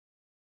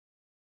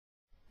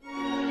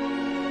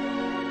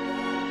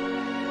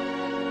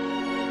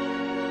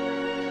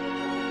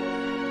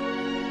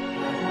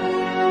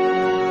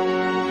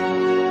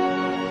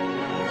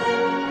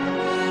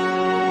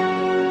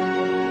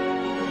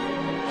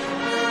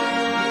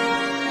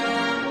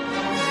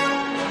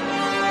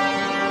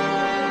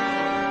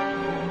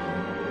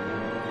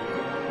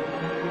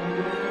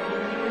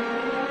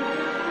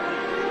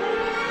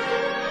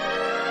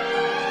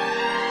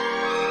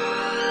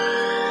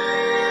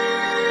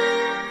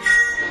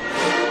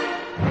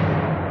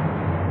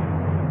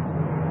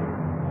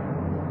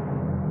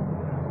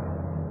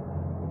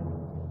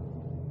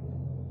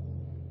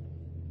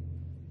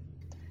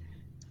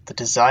The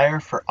desire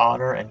for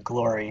honor and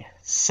glory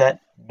set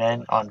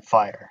men on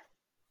fire.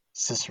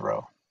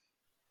 Cicero.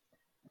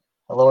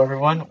 Hello,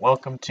 everyone.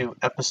 Welcome to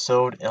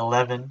episode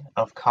 11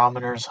 of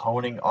Commoners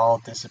Honing All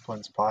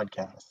Disciplines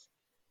podcast,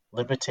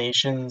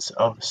 Limitations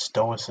of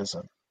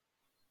Stoicism.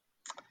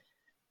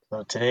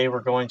 So today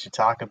we're going to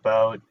talk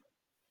about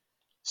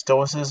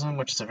Stoicism,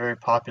 which is a very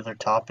popular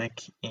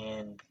topic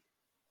in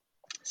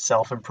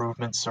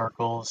self-improvement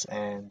circles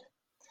and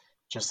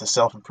just the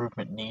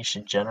self-improvement niche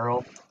in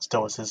general.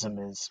 Stoicism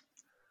is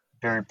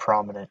very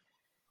prominent,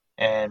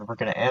 and we're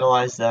going to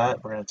analyze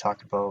that. We're going to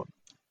talk about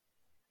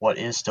what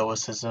is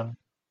Stoicism,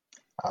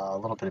 a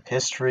little bit of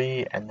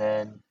history, and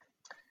then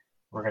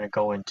we're going to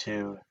go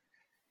into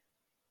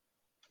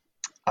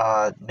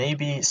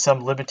maybe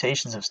some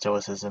limitations of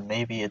Stoicism.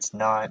 Maybe it's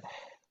not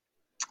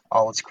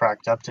all it's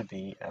cracked up to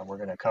be, and we're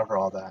going to cover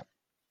all that.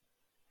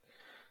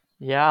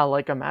 Yeah,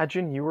 like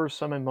imagine you were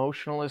some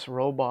emotionless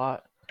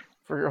robot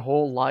for your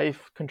whole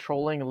life,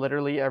 controlling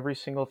literally every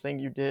single thing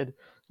you did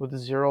with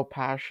zero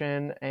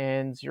passion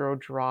and zero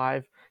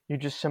drive. You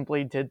just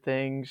simply did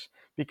things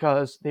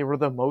because they were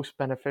the most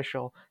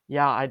beneficial.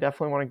 Yeah, I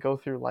definitely want to go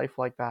through life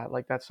like that.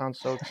 Like that sounds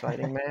so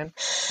exciting, man.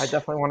 I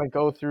definitely want to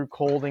go through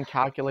cold and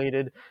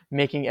calculated,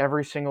 making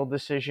every single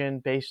decision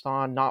based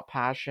on not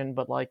passion,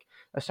 but like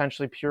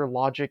essentially pure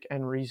logic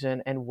and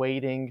reason and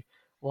waiting.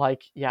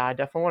 Like, yeah, I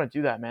definitely want to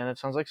do that, man. It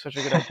sounds like such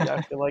a good idea.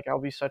 I feel like I'll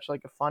be such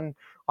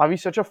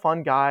a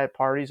fun guy at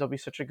parties. I'll be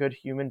such a good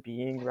human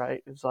being,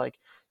 right? It's like,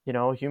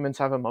 humans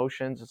have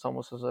emotions. It's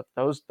almost as if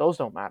those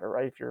don't matter,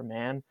 right? If you're a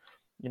man,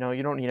 you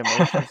don't need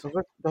emotions.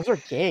 Those are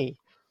gay.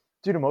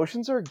 Dude,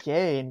 emotions are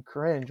gay and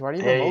cringe. Why do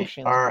you have They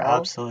emotions, are bro?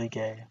 absolutely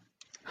gay.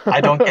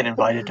 I don't get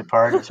invited to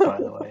parties, by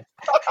the way.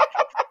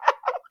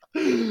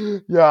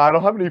 Yeah, I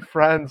don't have any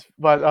friends,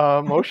 but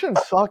emotions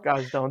suck,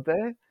 guys, don't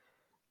they?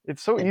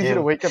 It's so They easy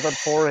to do. wake up at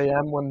 4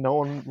 a.m. when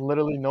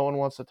literally no one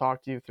wants to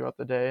talk to you throughout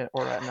the day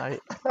or at night.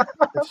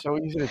 It's so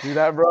easy to do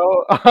that,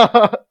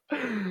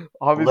 bro.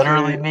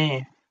 Literally Obviously,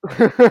 me.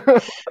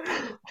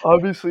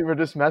 obviously, we're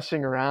just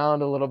messing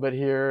around a little bit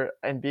here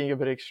and being a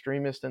bit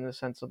extremist in the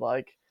sense of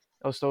like,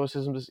 oh,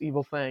 stoicism is this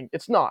evil thing.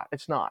 It's not.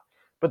 It's not.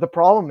 But the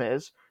problem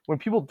is when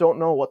people don't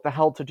know what the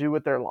hell to do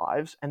with their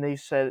lives and they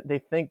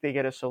think they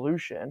get a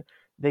solution,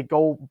 they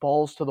go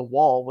balls to the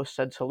wall with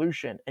said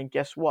solution. And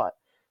guess what?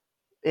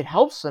 It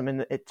helps them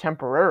in it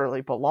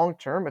temporarily, but long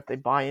term, if they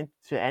buy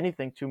into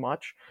anything too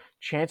much,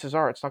 chances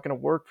are it's not going to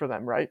work for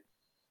them, right?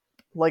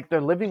 Like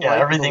they're living Yeah,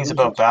 life with a everything's losing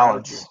about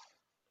strategy. balance.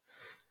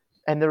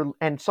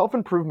 And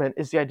self-improvement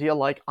is the idea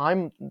like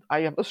I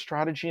have a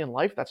strategy in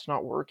life that's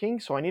not working,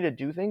 so I need to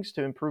do things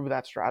to improve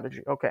that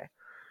strategy. Okay.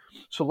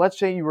 So let's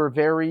say you were a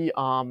very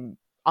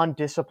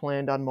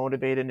undisciplined,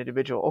 unmotivated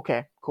individual.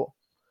 Okay, cool.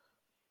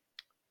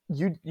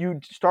 You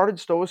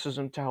started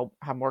stoicism to help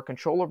have more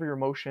control over your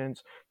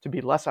emotions, to be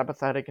less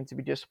apathetic and to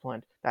be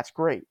disciplined. That's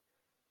great.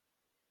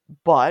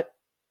 But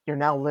you're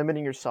now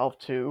limiting yourself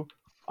to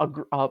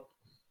a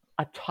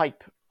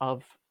type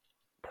of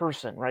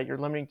person, right? You're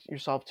limiting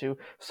yourself to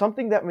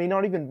something that may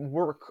not even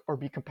work or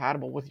be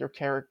compatible with your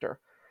character.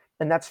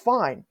 And that's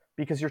fine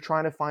because you're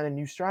trying to find a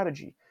new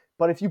strategy.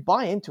 But if you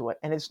buy into it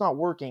and it's not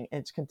working and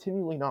it's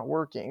continually not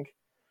working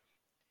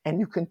and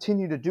you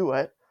continue to do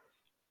it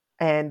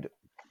and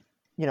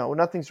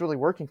nothing's really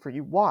working for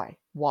you, why?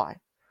 Why?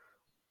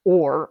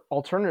 Or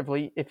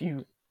alternatively, if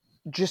you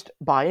just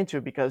buy into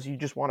it because you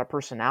just want a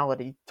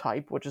personality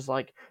type, which is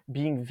like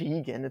being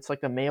vegan. It's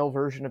like the male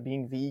version of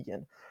being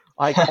vegan.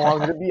 Like,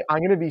 oh,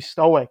 I'm gonna be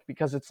stoic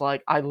because it's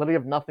like I literally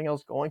have nothing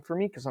else going for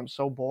me because I'm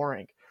so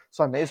boring.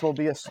 So I may as well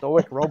be a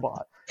stoic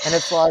robot. And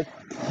it's like,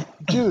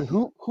 dude,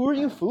 who are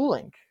you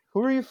fooling?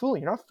 Who are you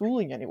fooling? You're not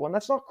fooling anyone.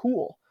 That's not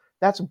cool.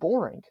 That's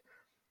boring.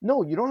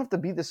 No, you don't have to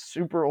be this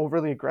super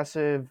overly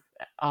aggressive,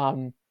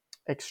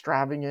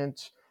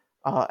 extravagant,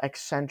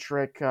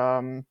 eccentric,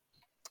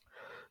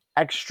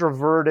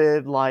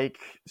 extroverted, like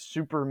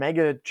super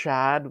mega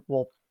Chad.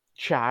 Well,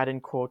 Chad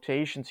in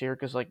quotations here,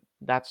 because like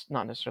that's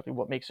not necessarily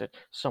what makes it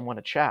someone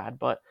a Chad,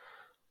 but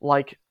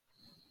like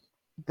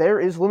there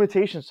is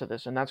limitations to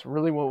this, and that's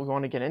really what we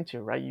want to get into,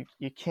 right?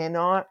 You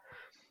cannot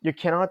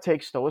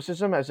take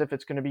stoicism as if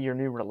it's going to be your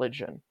new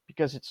religion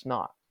because it's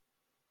not.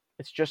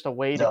 It's just a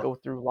way to No, go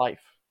through life.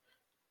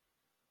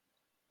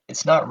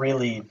 it's not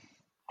really.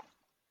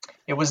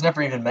 It was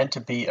never even meant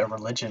to be a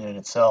religion in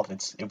itself.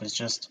 It was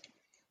just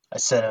a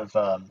set of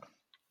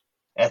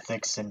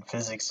ethics and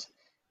physics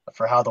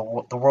for how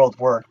the world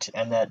worked,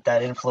 and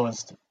that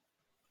influenced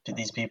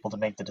these people to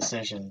make the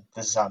decision.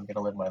 This is how I'm going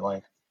to live my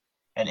life.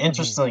 And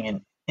Mm-hmm.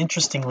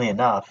 interestingly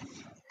enough,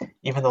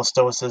 even though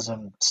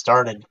Stoicism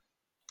started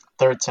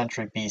 3rd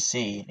century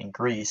BC in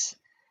Greece,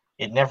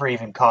 it never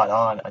even caught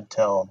on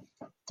until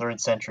 3rd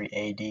century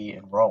AD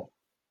in Rome.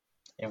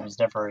 It was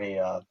never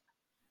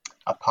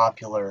a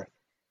popular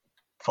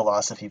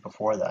philosophy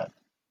before that,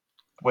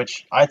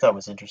 which I thought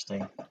was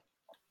interesting.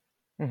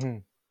 Mm-hmm.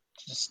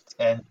 Just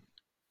and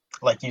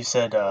like you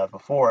said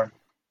before,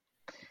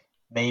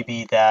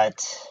 maybe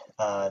that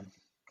uh,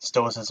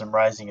 Stoicism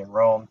rising in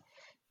Rome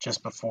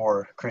just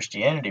before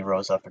Christianity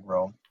rose up in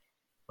Rome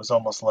was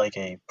almost like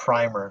a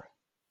primer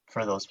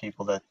for those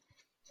people, that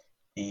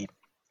the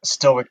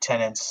Stoic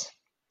tenets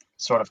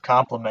sort of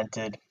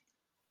complemented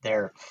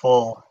their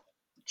full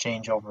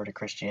changeover to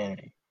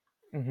Christianity.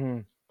 Hmm.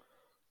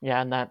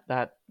 Yeah, and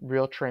that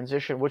real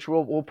transition, which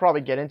we'll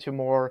probably get into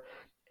more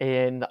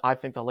in I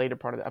think the later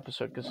part of the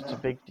episode because it's a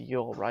big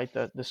deal, right?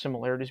 The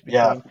similarities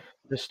Yeah. between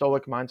the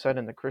Stoic mindset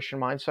and the Christian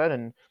mindset,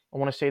 and I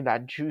want to save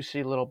that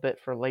juicy little bit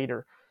for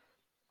later.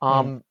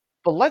 Hmm.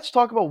 But let's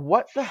talk about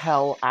what the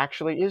hell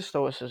actually is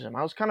Stoicism.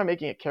 I was kind of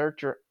making a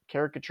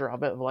caricature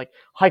of it, of like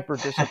hyper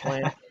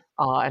discipline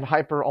and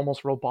hyper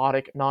almost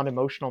robotic, non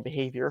emotional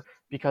behavior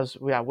because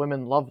yeah,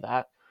 women love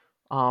that.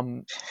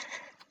 Um,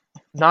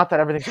 Not that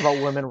everything's about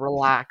women.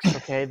 Relax,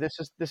 okay?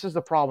 This is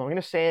the problem. I'm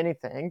gonna say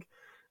anything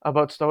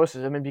about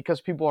Stoicism, and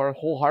because people are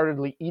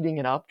wholeheartedly eating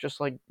it up,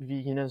 just like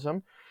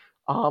veganism,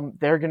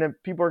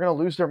 people are gonna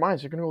lose their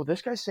minds. They're gonna go,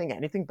 "This guy's saying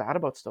anything bad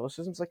about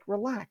Stoicism?" It's like,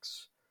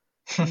 relax.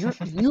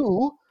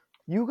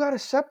 You got to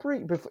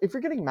separate. If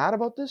you're getting mad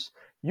about this,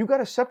 you got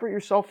to separate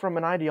yourself from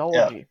an Yeah.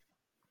 ideology.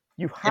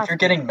 You If have you're to.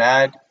 getting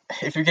mad,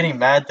 if you're getting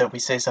mad that we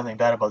say something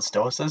bad about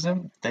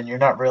Stoicism, then you're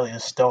not really a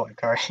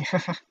Stoic, are you?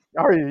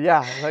 Are you?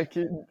 Yeah, like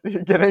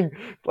you're getting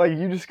like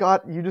you just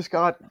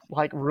got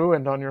like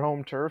ruined on your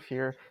home turf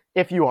here.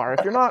 If you are,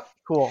 if you're not,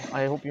 cool.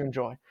 I hope you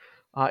enjoy.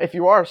 If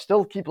you are,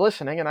 still keep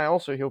listening, and I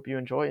also hope you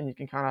enjoy, and you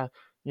can kind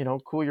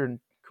of cool your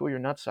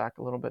nutsack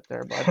a little bit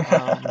there, bud.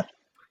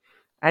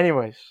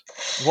 Anyways,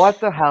 what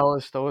the hell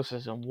is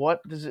Stoicism?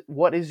 What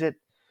is it?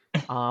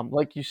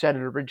 Like you said,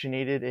 it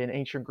originated in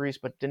ancient Greece,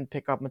 but didn't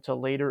pick up until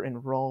later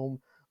in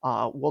Rome.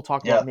 We'll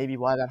talk about Yeah. maybe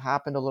why that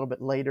happened a little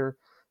bit later.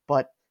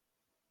 But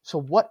so,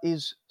 what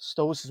is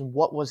Stoicism?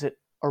 What was it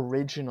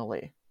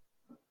originally?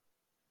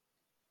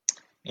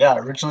 Yeah,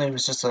 originally it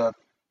was just a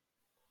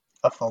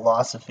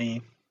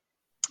philosophy.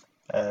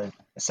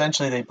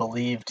 Essentially, they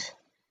believed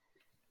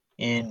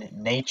in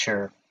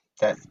nature,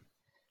 that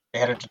they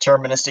had a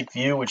deterministic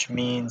view, which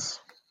means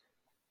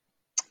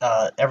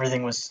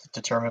everything was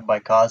determined by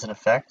cause and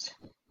effect.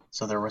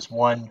 So there was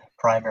one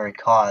primary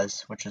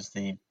cause, which is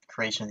the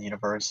creation of the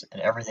universe,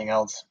 and everything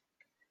else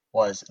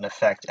was an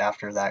effect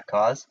after that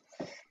cause.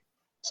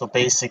 So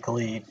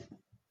basically,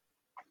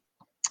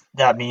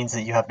 that means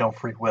that you have no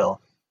free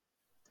will,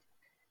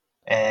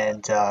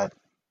 and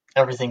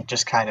everything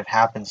just kind of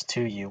happens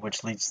to you,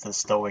 which leads to the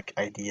Stoic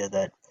idea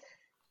that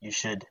you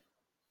should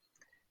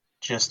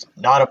just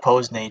not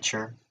oppose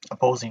nature.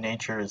 Opposing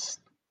nature is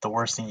the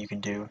worst thing you can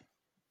do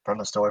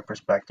from a Stoic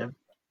perspective,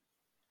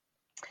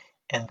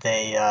 and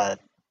they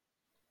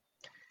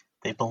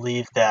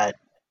believe that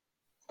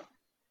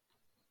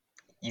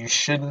you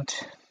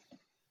shouldn't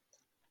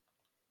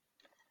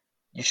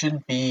you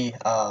shouldn't be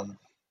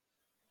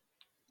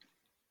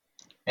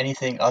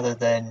anything other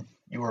than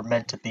you were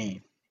meant to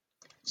be.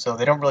 So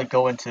they don't really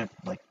go into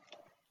like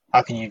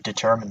how can you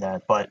determine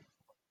that, but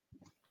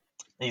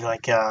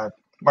like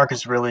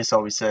Marcus Aurelius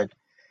always said,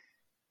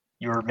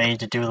 you were made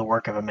to do the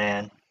work of a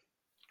man.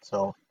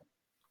 So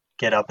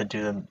get up and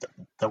do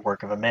the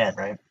work of a man,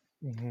 right?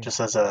 Hmm. Just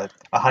as a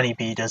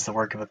honeybee does the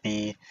work of a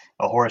bee,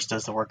 a horse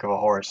does the work of a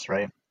horse,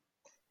 right?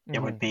 It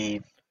would Hmm.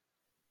 be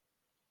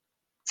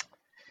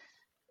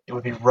it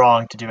would be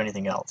wrong to do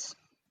anything else.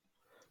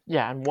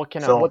 Yeah, and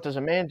So what does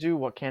a man do?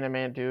 What can a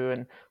man do?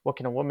 And what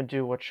can a woman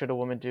do? What should a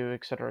woman do?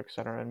 Et cetera, et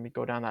cetera. And we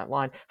go down that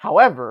line.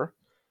 However,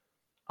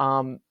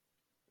 um,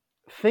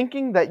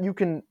 thinking that you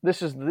can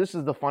this is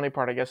the funny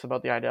part, I guess,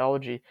 about the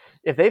ideology.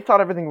 If they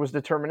thought everything was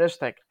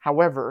deterministic,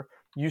 however,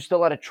 you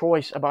still had a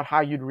choice about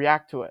how you'd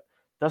react to it,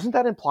 doesn't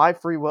that imply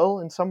free will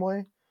in some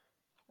way?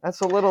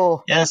 That's a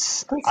little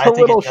yes, it's a I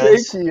think it little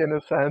does. shaky in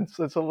a sense.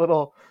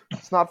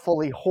 It's not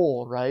fully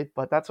whole, right?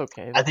 But that's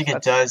okay. I That's think it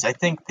that's does. I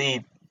think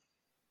the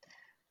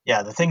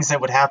things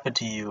that would happen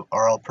to you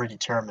are all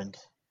predetermined,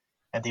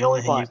 and the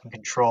only thing you but can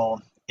control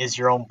is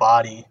your own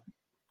body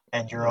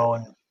and your yeah.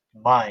 own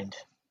mind.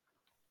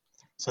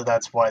 So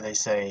that's why they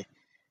say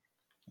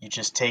you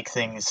just take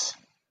things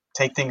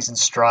in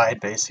stride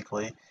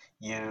basically.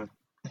 You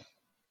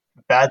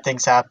bad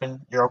things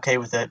happen, you're okay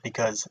with it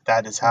because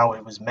that is how Mhm.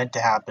 it was meant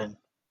to happen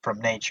from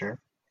nature.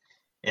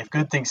 If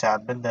good things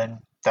happen, then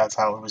that's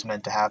how it was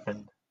meant to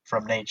happen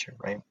from nature,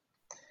 right?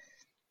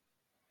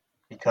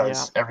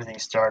 Yeah. Because everything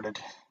started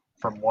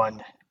from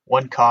one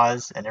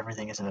cause and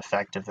everything is an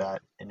effect of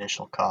that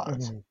initial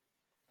cause. Mhm.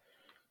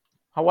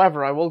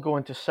 However, I will go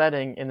into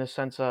setting in the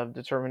sense of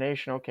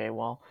determination. Okay,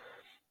 well,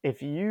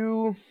 if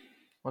you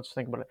let's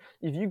think about it.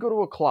 If you go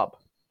to a club,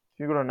 if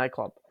you go to a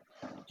nightclub,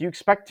 do you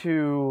expect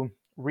to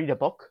read a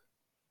book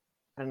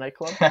at a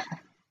nightclub?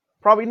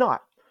 Probably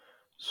not.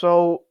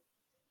 So,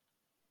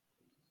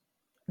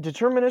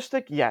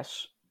 deterministic,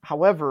 yes.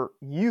 However,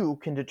 you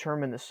can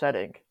determine the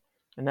setting.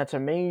 And that's a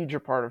major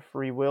part of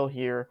free will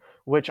here,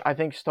 which I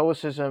think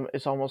Stoicism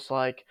is almost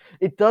like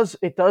it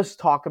does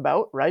talk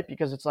about, right?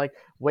 Because it's like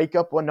wake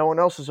up when no one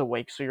else is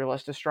awake so you're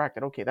less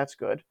distracted. Okay, that's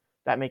good.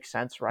 That makes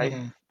sense, right?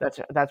 Hmm.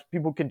 That's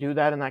people can do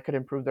that and that could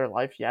improve their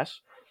life, yes.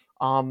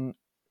 Um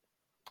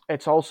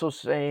it's also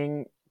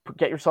saying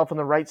get yourself in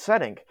the right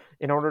setting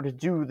in order to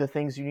do the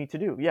things you need to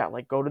do. Yeah,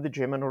 like go to the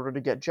gym in order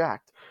to get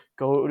jacked,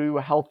 go to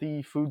a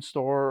healthy food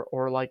store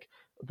or like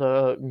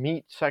the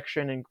meat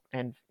section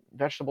and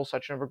vegetable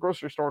section of a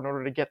grocery store in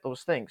order to get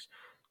those things.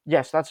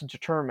 Yes, that's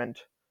determined,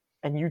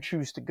 and you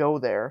choose to go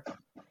there.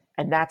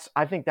 And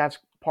I think that's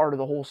part of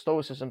the whole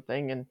stoicism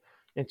thing. And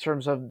in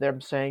terms of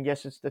them saying,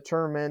 yes, it's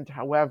determined.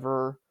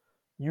 However,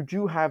 you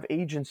do have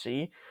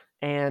agency.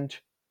 And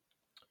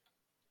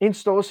in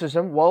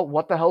stoicism, well,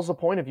 what the hell's the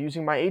point of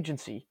using my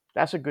agency?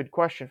 That's a good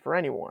question for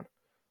anyone,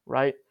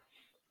 right?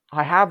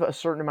 I have a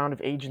certain amount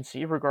of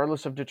agency,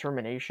 regardless of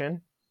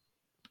determination.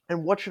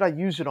 And what should I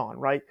use it on,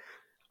 right?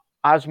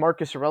 As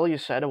Marcus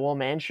Aurelius said, well, a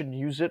man should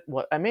use it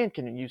what a man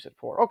can use it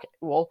for. Okay,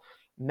 well,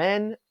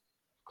 men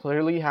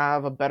clearly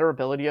have a better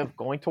ability of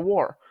going to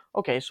war.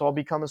 Okay, so I'll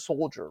become a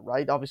soldier,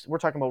 right? Obviously, we're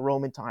talking about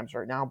Roman times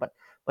right now, but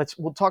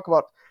we'll talk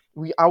about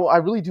I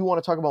really do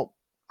want to talk about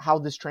how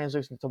this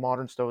translates into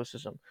modern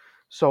stoicism.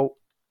 So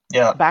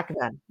Yeah. back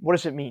then, what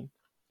does it mean?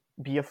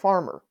 Be a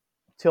farmer,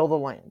 till the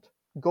land,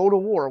 go to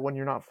war when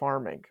you're not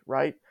farming,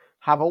 right?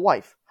 Have a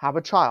wife, have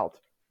a child,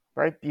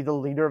 right? Be the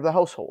leader of the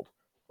household.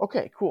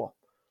 Okay, cool.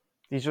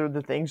 These are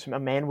the things a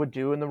man would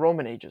do in the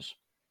Roman ages.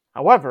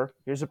 However,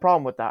 here's the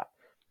problem with that.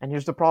 And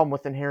here's the problem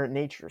with inherent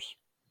natures,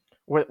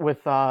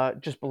 with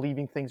just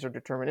believing things are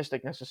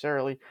deterministic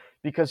necessarily,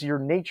 because your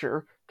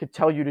nature could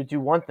tell you to do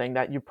one thing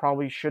that you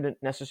probably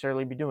shouldn't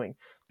necessarily be doing.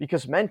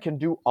 Because men can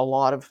do a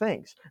lot of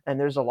things, and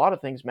there's a lot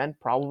of things men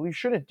probably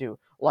shouldn't do,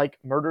 like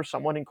murder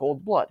someone in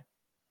cold blood.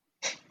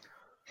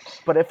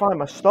 But if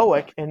I'm a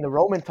Stoic in the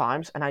Roman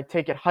times and I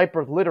take it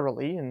hyper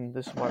literally, and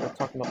this is why we're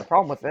talking about the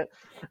problem with it,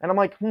 and I'm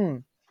like,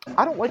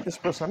 I don't like this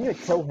person, I'm going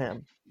to kill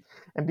him.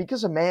 And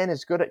because a man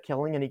is good at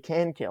killing and he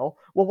can kill,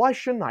 well, why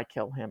shouldn't I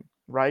kill him,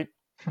 right?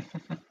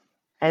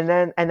 And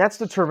that's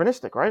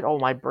deterministic, right? Oh,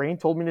 my brain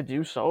told me to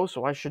do so,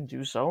 so I should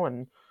do so.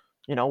 And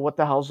what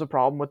the hell's the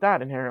problem with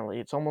that inherently?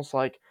 It's almost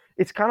like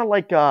it's kind of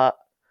like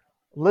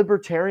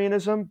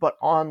libertarianism, but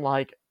on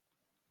like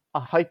a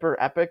hyper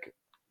epic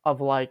of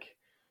like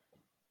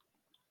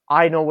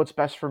I know what's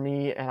best for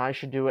me and I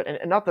should do it.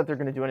 And not that they're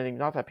going to do anything,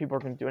 not that people are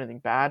going to do anything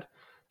bad,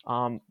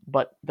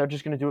 but they're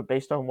just going to do it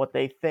based on what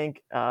they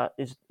think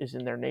is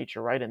in their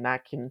nature, right? And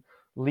that can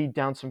lead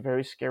down some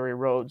very scary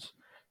roads.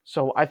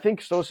 So I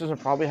think Stoicism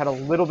probably had a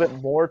little bit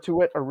more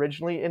to it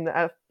originally in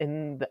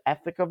the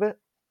ethic of it,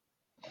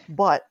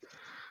 but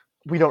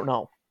we don't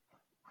know,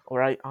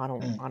 right? I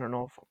don't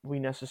know if we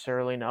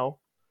necessarily know.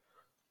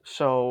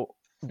 So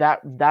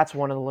that's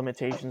one of the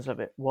limitations of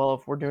it. Well,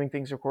 if we're doing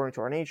things according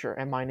to our nature,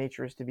 and my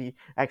nature is to be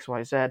X,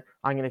 Y, Z,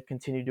 I'm going to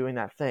continue doing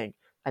that thing,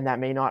 and that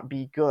may not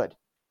be good.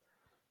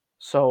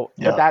 So,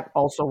 but that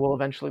also will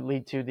eventually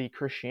lead to the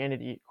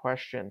Christianity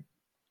question.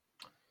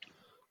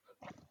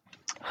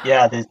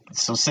 Yeah,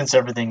 so since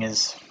everything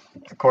is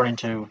according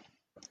to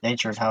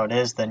nature and how it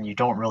is, then you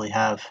don't really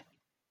have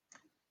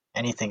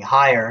anything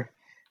higher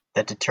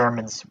that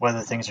determines whether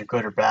things are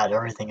good or bad.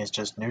 Everything is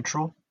just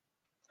neutral.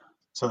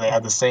 So they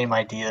have the same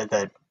idea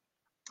that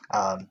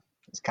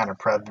is kind of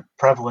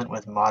prevalent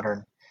with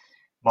modern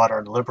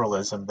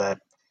liberalism, that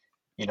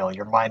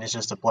your mind is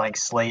just a blank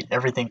slate.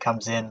 Everything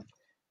comes in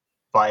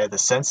via the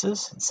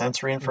senses and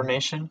sensory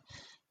information.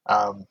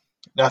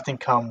 Nothing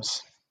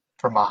comes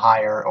from a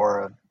higher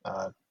or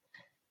a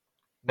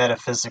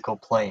metaphysical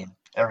plane.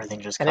 Everything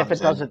just comes in. And if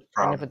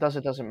it does,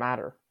 it doesn't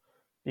matter,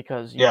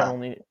 because you can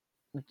only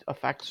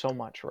affect so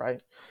much,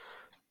 right?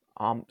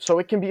 So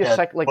it can be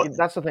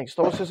that's the thing.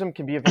 Stoicism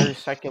can be a very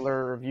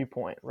secular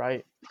viewpoint,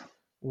 right?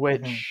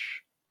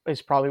 Which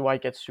is probably why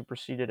it gets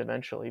superseded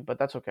eventually, but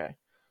that's okay.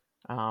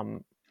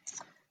 We're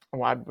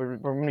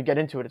going to get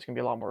into it. It's going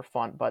to be a lot more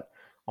fun, but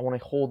I want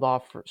to hold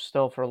off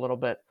for a little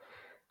bit.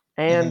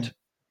 And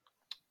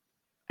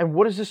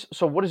what is this?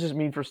 So what does this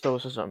mean for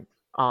Stoicism?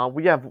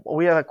 We have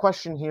a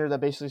question here that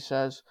basically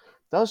says,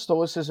 does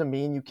Stoicism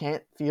mean you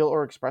can't feel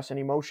or express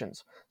any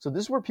emotions? So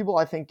this is where people,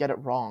 I think, get it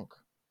wrong.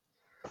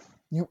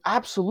 You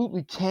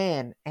absolutely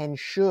can and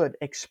should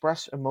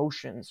express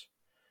emotions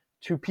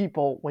to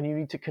people when you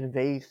need to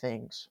convey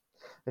things.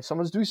 If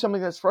someone's doing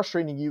something that's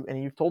frustrating you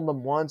and you've told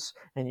them once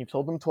and you've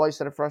told them twice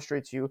that it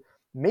frustrates you,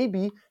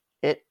 maybe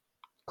it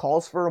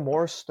calls for a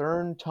more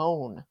stern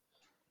tone,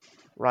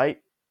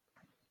 right?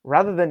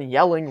 Rather than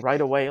yelling right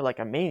away like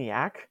a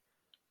maniac,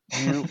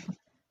 you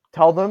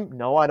tell them,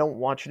 no, I don't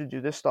want you to do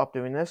this, stop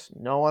doing this.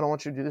 No, I don't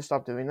want you to do this,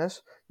 stop doing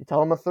this. You tell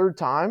them a third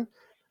time,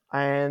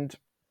 and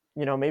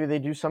maybe they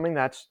do something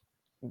that's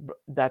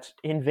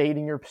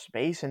invading your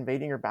space,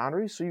 invading your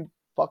boundaries, so you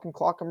fucking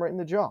clock them right in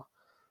the jaw.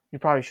 You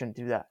probably shouldn't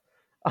do that.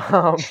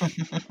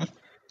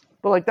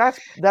 But like that's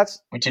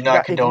we do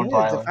not condone if you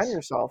need violence. to defend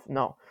yourself,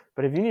 no.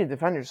 But if you need to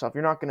defend yourself,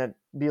 you're not gonna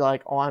be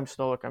like, oh, I'm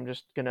stoic, I'm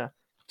just gonna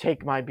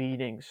take my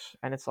beatings.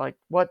 And it's like,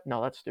 what?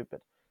 No, that's stupid.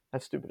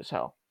 That's stupid as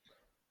hell.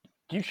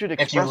 You should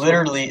express.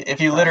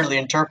 If you literally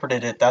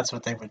interpreted it, that's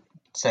what they would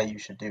say you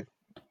should do.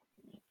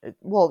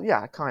 Well,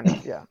 yeah, kind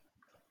of, yeah.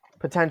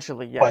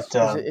 Potentially, yes.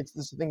 But,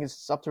 this thing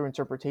is up to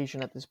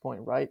interpretation at this point,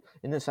 right?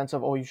 In the sense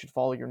of, oh, you should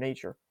follow your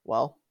nature.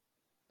 Well,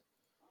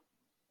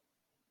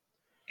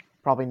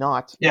 Probably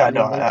not, if Yeah,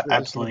 no, your I nature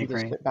is going to absolutely be to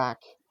agree. sit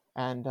back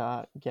and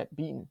get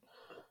beaten.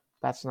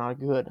 That's not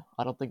good.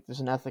 I don't think there's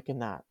an ethic in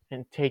that.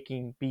 And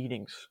taking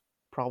beatings,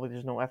 probably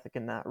there's no ethic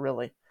in that,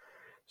 really.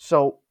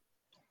 So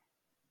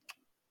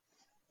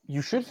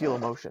you should feel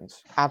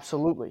emotions,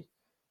 absolutely.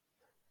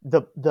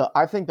 The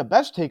I think the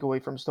best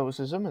takeaway from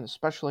Stoicism, and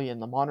especially in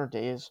the modern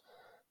day, is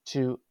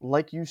to,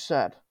 like you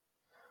said,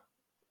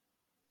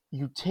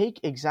 you take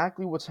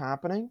exactly what's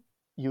happening,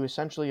 you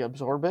essentially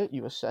absorb it,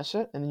 you assess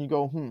it, and then you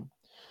go,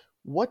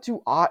 what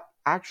do I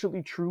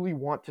actually truly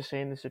want to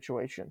say in this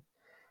situation?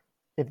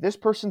 If this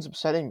person's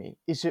upsetting me,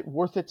 is it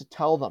worth it to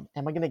tell them?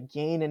 Am I going to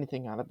gain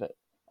anything out of it?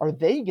 Are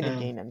they going to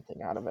Mm, gain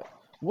anything out of it?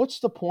 What's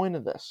the point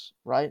of this,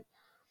 right?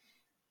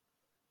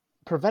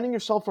 Preventing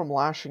yourself from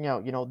lashing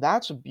out,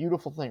 that's a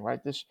beautiful thing, right?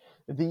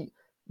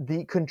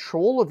 The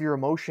control of your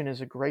emotion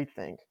is a great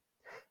thing.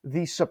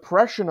 The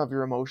suppression of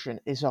your emotion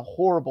is a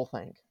horrible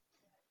thing.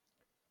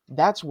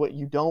 That's what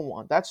you don't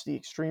want. That's the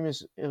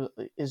extremism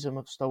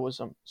of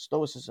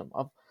stoicism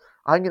of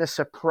I'm going to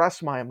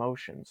suppress my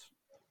emotions,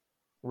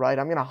 right?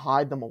 I'm going to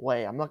hide them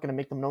away. I'm not going to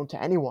make them known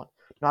to anyone,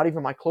 not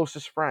even my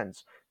closest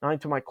friends, not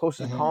even my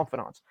closest hmm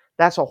confidants.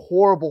 That's a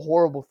horrible,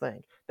 horrible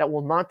thing that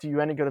will not do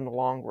you any good in the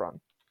long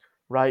run,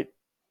 right?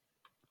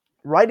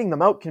 Writing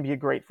them out can be a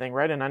great thing,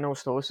 right? And I know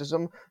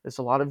Stoicism is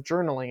a lot of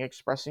journaling,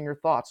 expressing your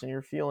thoughts and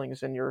your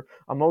feelings and your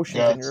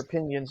emotions and your Yes.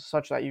 opinions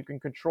such that you can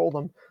control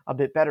them a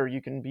bit better.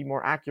 You can be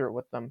more accurate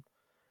with them.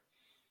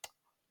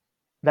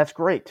 That's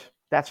great.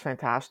 That's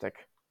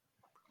fantastic.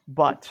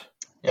 But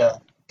Yeah.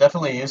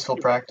 Definitely a useful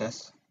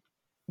practice.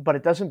 but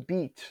it doesn't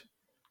beat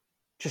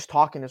just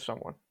talking to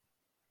someone.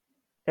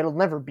 It'll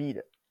never beat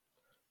it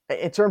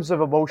in terms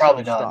of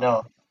Probably emotional not. stuff.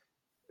 No.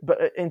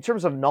 But in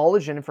terms of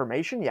knowledge and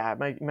information, yeah,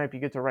 it might be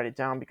good to write it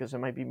down because it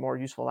might be more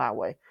useful that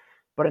way.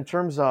 But in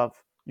terms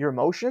of your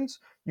emotions,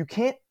 you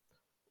can't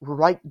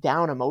write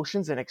down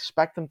emotions and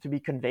expect them to be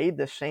conveyed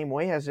the same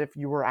way as if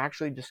you were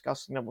actually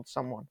discussing them with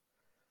someone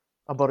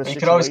about a You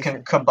could always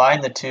situation.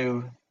 combine the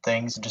two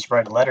things and just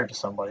write a letter to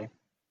somebody.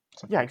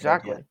 It's a Yeah, pretty good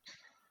idea. exactly.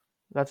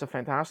 That's a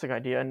fantastic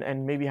idea,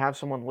 and maybe have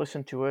someone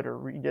listen to it or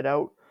read it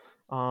out.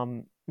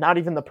 Not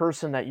even the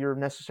person that you're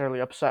necessarily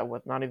upset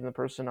with, not even the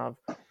person of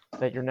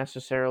that you're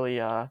necessarily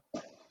at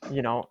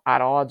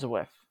odds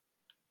with.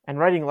 And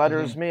writing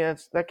hmm letters, man,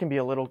 that can be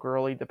a little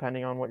girly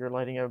depending on what you're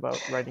writing it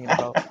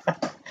about.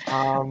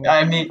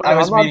 I mean, But I I'm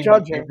was not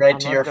meaning you judging. write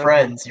I'm to not your judging.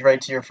 friends. You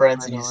write to your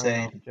friends and you I know.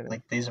 say, I'm kidding.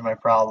 like, these are my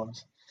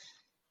problems.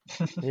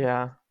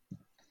 Yeah,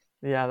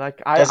 yeah.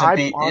 Like Doesn't I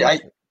beat I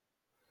honestly,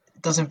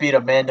 doesn't beat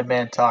a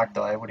man-to-man talk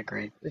though. I would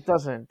agree. it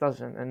doesn't.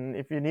 And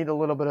if you need a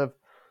little bit of,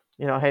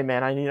 hey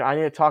man, I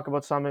need to talk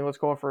about something. Let's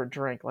go for a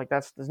drink. Like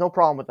there's no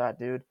problem with that,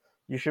 dude.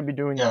 You should be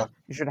doing Yeah. that.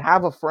 You should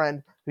have a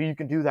friend who you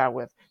can do that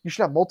with. You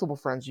should have multiple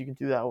friends you can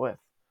do that with.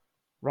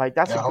 Right?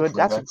 Yeah. Hopefully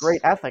That's a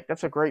great that's ethic.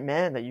 That's a great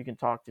man that you can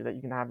talk to, that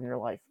you can have in your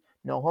life.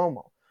 No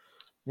homo.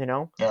 You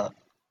know, yeah.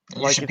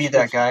 You like should be it's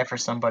that it's guy for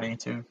somebody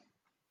too.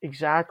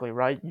 exactly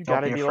right. You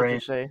got Don't to be be able to afraid.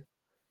 say,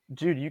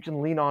 dude, you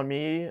can lean on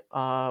me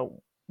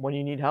when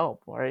you need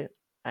help, right?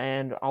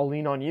 And I'll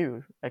lean on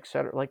you,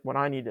 etc. Like when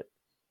I need it,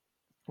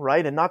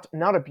 right? And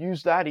not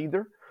abuse that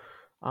either,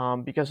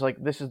 because like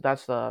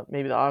that's the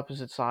maybe the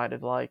opposite side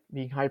of like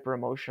being hyper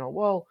emotional.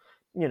 Well,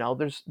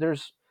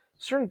 there's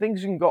certain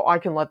things you can go. I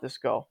can let this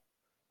go,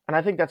 and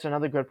I think that's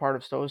another good part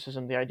of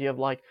stoicism. The idea of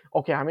like,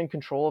 okay, I'm in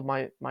control of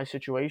my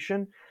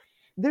situation.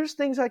 There's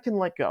things I can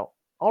let go.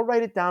 I'll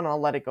write it down and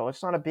I'll let it go.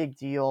 It's not a big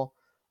deal.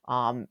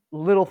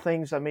 Little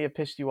things that may have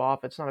pissed you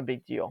off, it's not a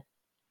big deal,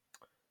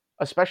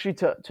 especially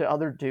to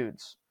other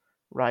dudes,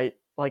 right?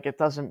 Like it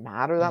doesn't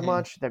matter that hmm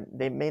much.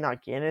 They may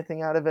not get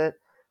anything out of it.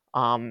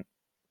 Um,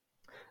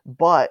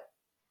 but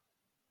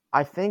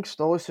I think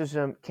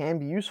stoicism can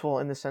be useful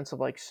in the sense of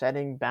like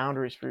setting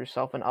boundaries for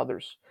yourself and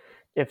others.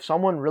 If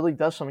someone really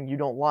does something you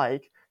don't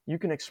like, you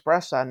can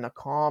express that in a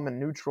calm and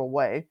neutral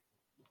way.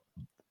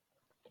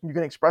 You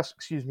can express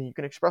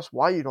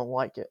why you don't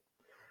like it.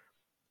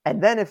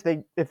 And then if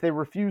they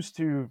refuse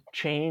to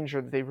change,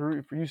 or they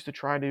refuse to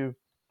try to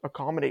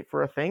accommodate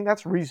for a thing,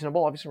 that's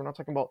reasonable. Obviously, we're not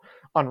talking about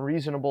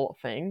unreasonable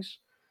things.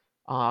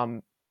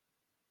 Um,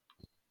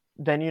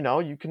 then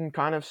you can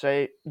kind of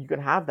say you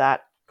can have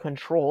that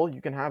control,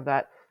 you can have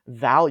that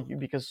value,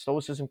 because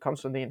stoicism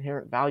comes from the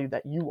inherent value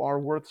that you are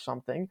worth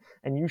something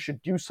and you should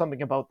do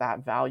something about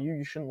that value.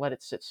 You shouldn't let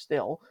it sit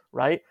still,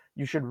 right?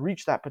 You should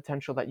reach that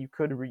potential that you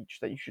could reach,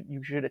 that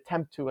you should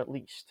attempt to, at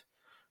least,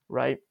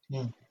 right?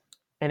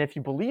 And if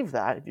you believe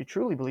that, if you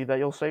truly believe that,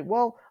 you'll say,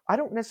 well, I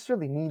don't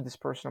necessarily need this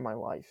person in my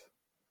life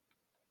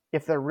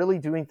if they're really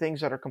doing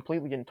things that are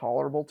completely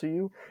intolerable to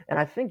you. And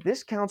I think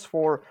this counts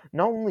for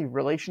not only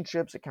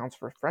relationships, it counts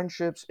for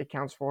friendships, it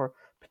counts for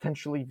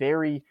potentially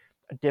very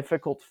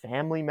difficult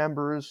family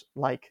members.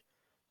 Like,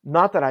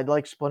 not that I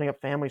like splitting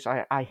up families.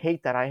 I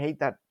hate that. I hate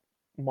that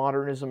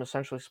modernism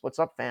essentially splits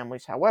up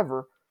families.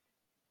 However,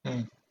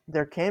 hmm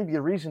there can be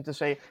a reason to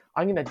say,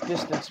 I'm going to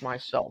distance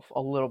myself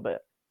a little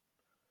bit.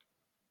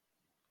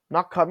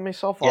 Not cut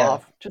myself Yeah.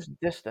 off, just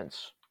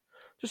distance.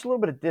 Just a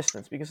little bit of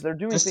distance because they're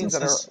doing things Distance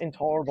that are is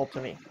intolerable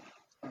to me.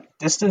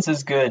 Distance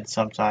is good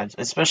sometimes,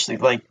 especially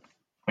like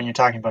when you're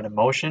talking about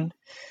emotion.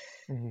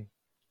 Hmm.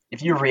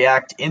 If you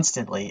react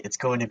instantly, it's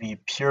going to be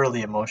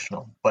purely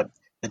emotional. But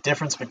the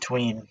difference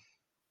between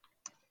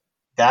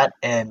that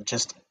and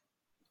just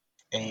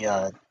a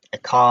a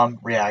calm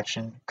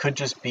reaction could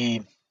just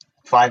be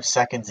 5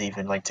 seconds,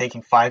 even like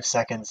taking 5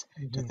 seconds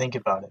to Hmm. think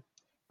about it,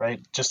 right?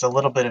 Just a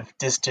little bit of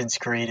distance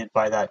created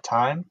by that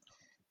time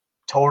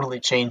totally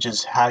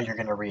changes how you're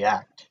going to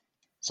react.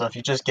 So if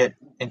you just get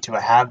into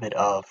a habit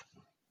of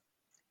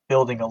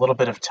building a little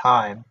bit of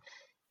time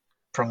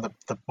from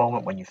the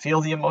moment when you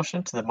feel the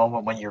emotion to the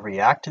moment when you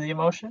react to the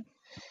emotion,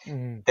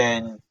 Hmm.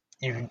 then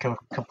you can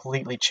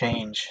completely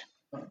change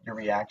your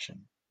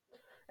reaction.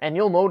 And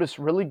you'll notice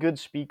really good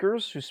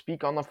speakers who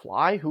speak on the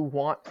fly, who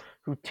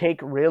take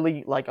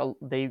really like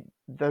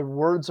their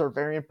words are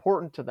very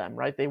important to them,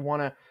 right? They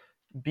want to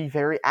be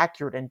very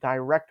accurate and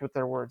direct with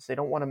their words. They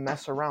don't want to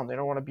mess around. They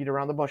don't want to beat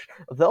around the bush.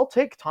 They'll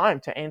take time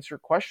to answer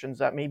questions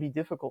that may be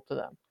difficult to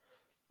them.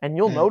 And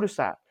you'll Mm, notice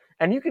that.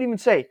 And you can even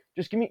say,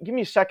 just give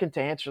me a second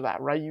to answer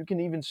that, right? You can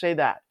even say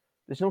that.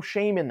 There's no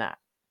shame in that.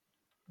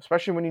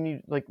 Especially when you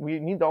need like we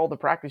need all the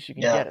practice you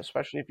can yeah. get,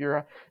 especially if you're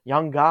a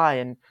young guy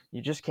and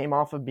you just came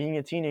off of being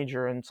a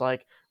teenager and it's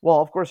like,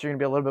 well, of course you're gonna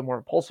be a little bit more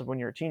impulsive when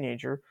you're a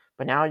teenager,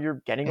 but now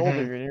you're getting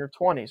older, Hmm. you're in your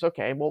 20s.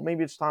 Okay, well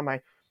maybe it's time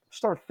I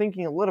start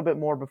thinking a little bit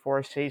more before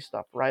I say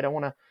stuff, right? I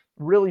want to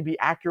really be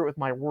accurate with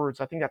my words.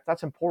 I think that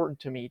that's important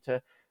to me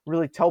to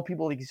really tell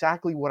people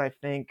exactly what I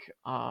think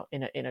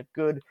in a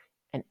good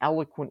and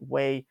eloquent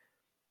way,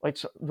 like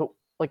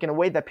like in a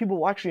way that people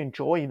will actually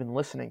enjoy even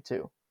listening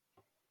to.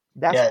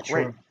 That's Yeah,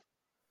 great. true.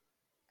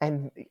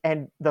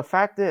 And the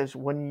fact is,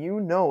 when you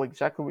know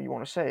exactly what you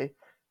want to say,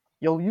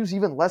 you'll use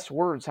even less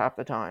words half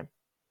the time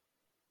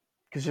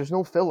because there's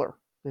no filler,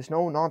 there's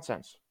no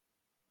nonsense.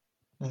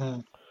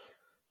 Hmm.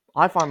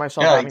 I find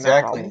myself Yeah, having that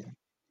problem. exactly.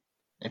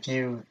 If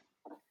you,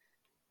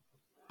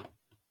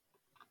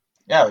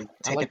 yeah, like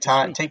I like to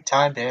speak. take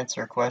time to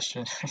answer a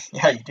question.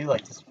 Yeah, you do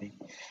like to speak,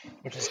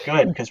 which is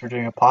good because we're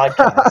doing a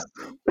podcast.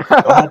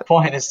 The whole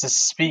point is to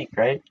speak,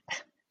 right?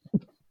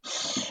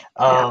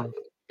 Yeah, Um,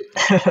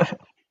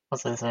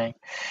 what's I saying?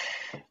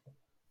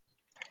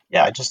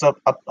 Yeah, just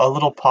a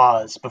little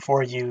pause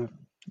before you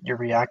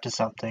react to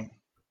something,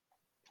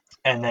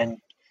 and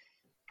then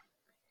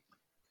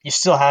you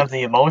still have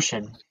the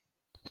emotion,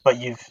 but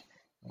you've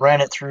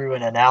ran it through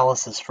an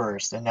analysis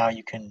first, and now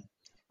you can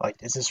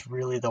like, is this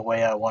really the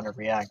way I want to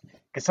react?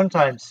 Because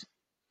sometimes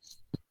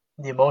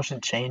the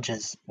emotion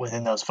changes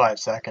within those 5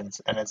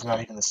 seconds, and it's not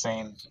even the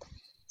same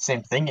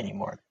thing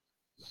anymore.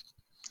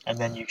 And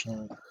then you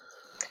can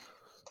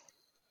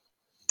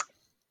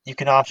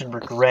often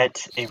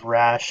regret a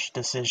rash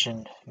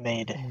decision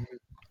made mhm.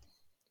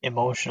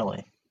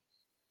 emotionally.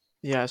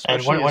 Yeah,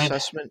 And especially when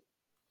assessment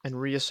and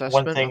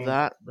one reassessment of thing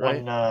that,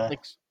 right? when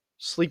Like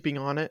sleeping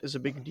on it is a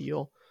big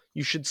deal.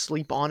 You should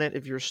sleep on it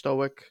if you're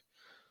stoic.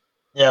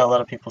 yeah, a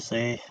lot of people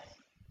say,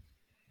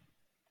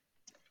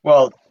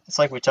 well, it's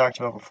like we talked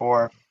about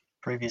before,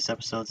 previous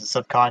episodes, the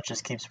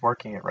subconscious keeps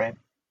working it, right?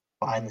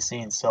 Behind the Hmm.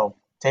 scenes. So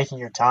taking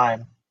your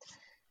time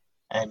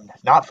and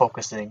not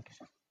focusing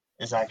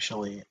is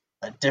actually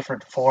a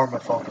different form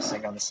of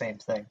focusing on the same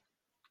thing.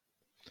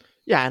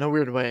 Yeah, in a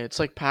weird way, it's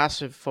like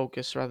passive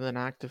focus rather than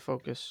active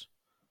focus.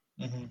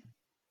 Hmm.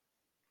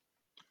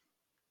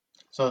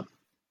 So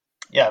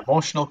yeah,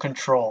 emotional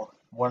control.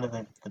 One of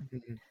the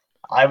Hmm.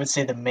 I would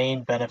say the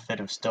main benefit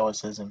of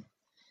Stoicism,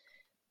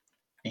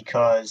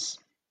 because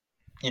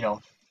you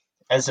know,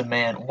 as a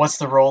man, what's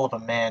the role of a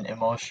man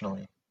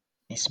emotionally?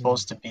 He's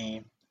supposed to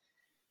be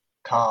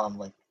calm.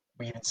 Like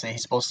we even say,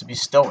 he's supposed to be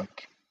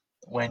stoic.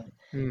 When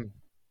Mm.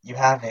 you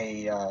have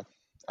a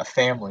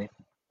family,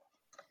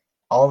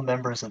 all the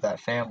members of that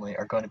family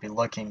are going to be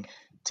looking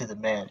to the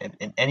man.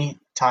 In any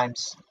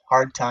times,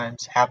 hard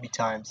times, happy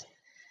times,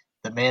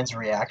 the man's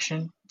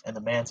reaction and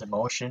the man's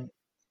emotion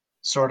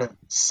sort of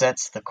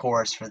sets the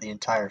course for the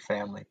entire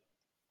family.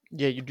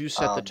 Yeah, you do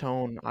set the Um,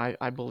 tone.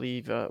 I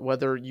believe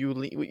whether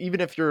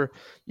even if you're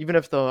even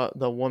if the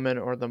woman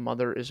or the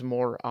mother is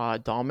more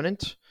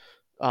dominant,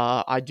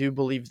 I do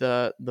believe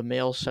the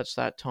male sets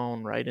that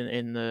tone, right?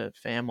 In the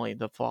family,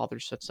 the father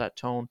sets that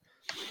tone,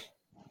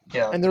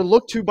 yeah, and they're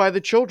looked to by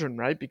the children,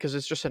 right? Because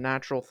it's just a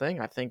natural thing,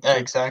 I think, yeah, to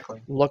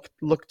exactly. look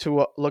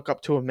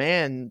up to a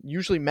man.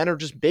 Usually, men are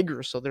just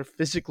bigger, so they're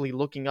physically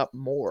looking up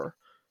more,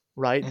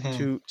 right? Hmm.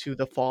 To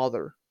the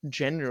father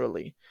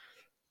generally,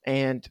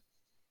 and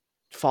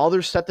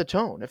fathers set the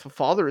tone. If a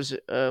father is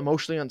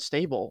emotionally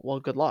unstable, well,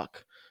 good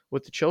luck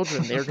with the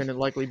children. They're going to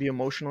likely be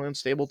emotionally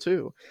unstable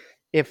too.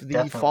 If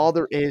the Definitely.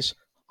 father is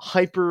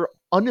hyper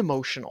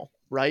unemotional,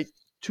 right,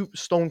 too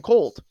stone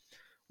cold,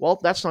 well,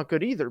 that's not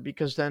good either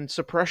because then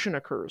suppression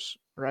occurs,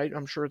 right?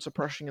 I'm sure it's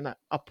suppression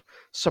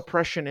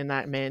in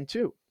that man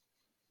too.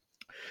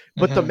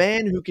 But the Hmm.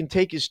 man who can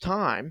take his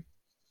time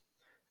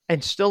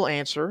and still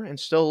answer and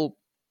still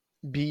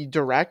be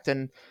direct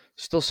and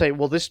still say,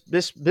 "Well, this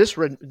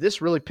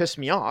really pissed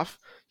me off."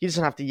 He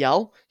doesn't have to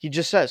yell. He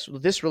just says, "Well,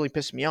 this really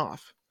pissed me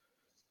off,"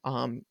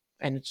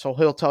 and so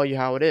he'll tell you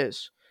how it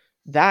is.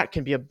 that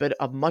can be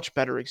a much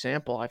better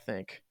example, I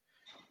think.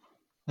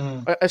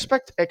 Mm,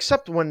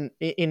 Except when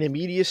in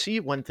immediacy,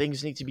 when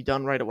things need to be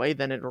done right away,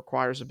 then it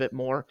requires a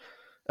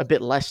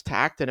bit less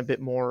tact and a bit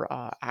more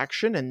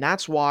action, and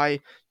that's why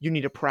you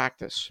need to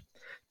practice.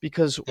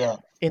 Because yeah,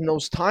 in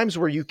those times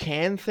where you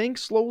can think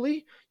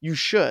slowly, you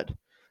should,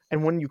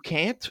 and when you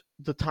can't,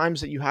 the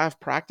times that you have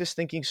practice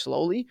thinking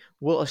slowly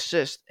will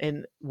assist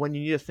in when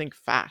you need to think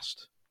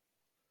fast.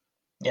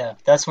 yeah.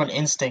 That's when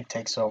instinct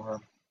takes over.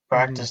 Hmm.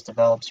 Practice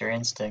develops your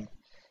instinct,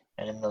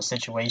 and in those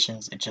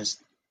situations, it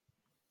just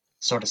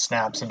sort of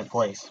snaps into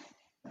place.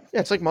 Yeah,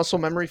 it's like muscle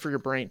memory for your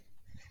brain,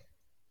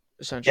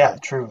 Yeah, essentially.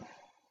 true.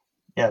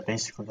 Yeah,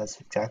 basically, that's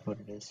exactly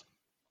what it is.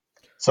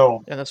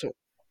 So, And that's what.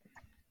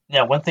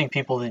 yeah, one thing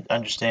people need to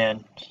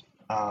understand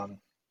um,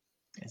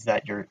 is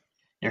that your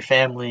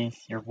family,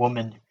 your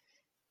woman,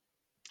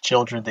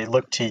 children, they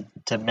look to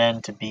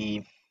men to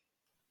be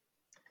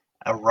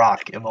a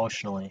rock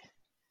emotionally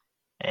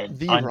and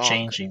The Rock.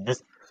 unchanging.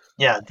 This,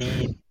 yeah,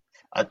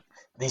 uh,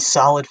 the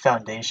solid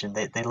foundation.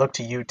 They look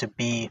to you to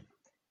be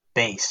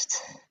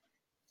based.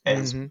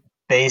 As Hmm.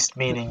 based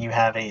meaning you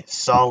have a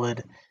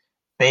solid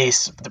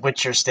base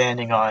which you're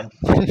standing on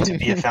to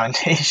be a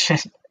foundation.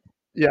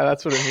 Yeah,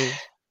 that's what it means.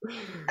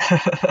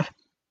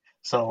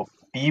 So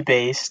be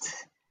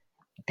based,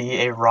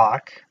 be a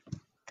rock,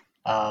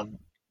 um,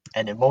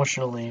 and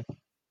emotionally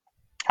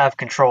have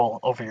control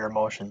over your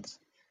emotions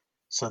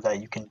so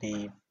that you can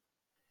be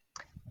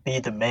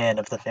the man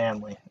of the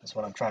family. Is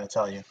what I'm trying to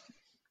tell you.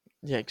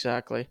 Yeah,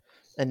 exactly.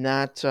 And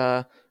that's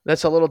a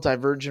little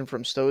divergent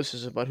from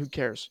Stoicism, but who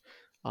cares?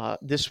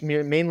 This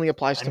mainly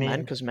applies I to men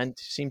mean, because men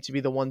seem to be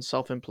the ones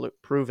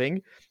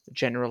self-improving.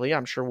 Generally,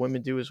 I'm sure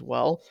women do as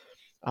well.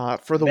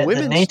 For the the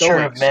women nature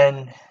of Stoics,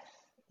 men.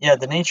 Yeah,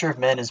 the nature of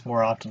men is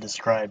more often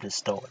described as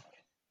stoic.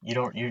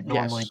 You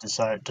normally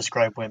yes,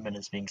 describe women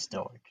as being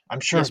stoic. I'm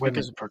sure yes, women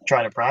because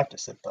try to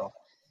practice it though.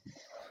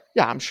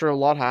 yeah, I'm sure a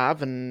lot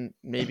have, and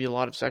maybe a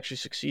lot have actually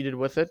succeeded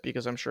with it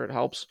because I'm sure it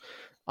helps.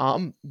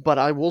 But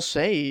I will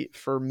say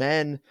for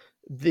men,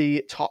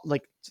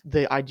 like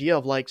the idea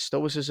of like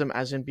stoicism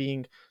as in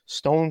being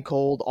stone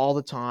cold all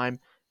the time,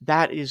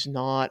 that is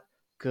not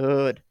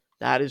good.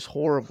 That is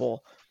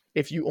horrible.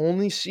 If you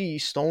only see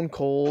stone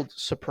cold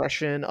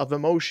suppression of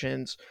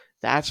emotions,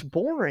 that's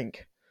boring.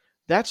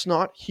 That's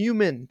not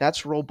human.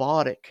 That's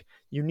robotic.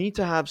 You need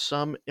to have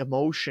some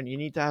emotion. You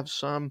need to have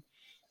some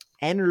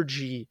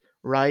energy,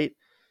 right?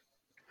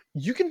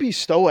 You can be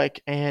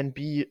stoic and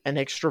be an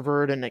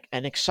extrovert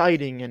and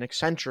exciting and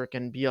eccentric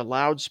and be a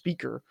loud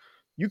speaker.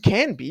 You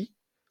can be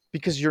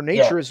because your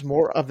Yeah. nature is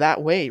more of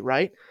that way,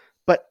 right?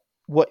 But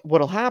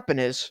what'll happen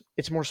is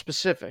it's more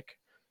specific,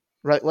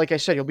 right? Like I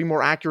said, you'll be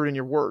more accurate in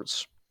your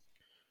words.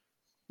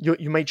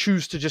 You may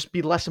choose to just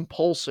be less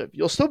impulsive.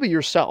 You'll still be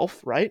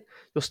yourself, right?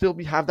 You'll still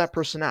have that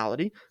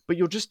personality, but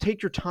you'll just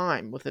take your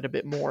time with it a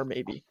bit more,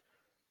 maybe.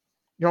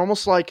 You're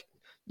almost like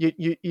you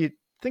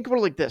think about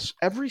it like this: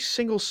 every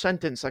single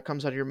sentence that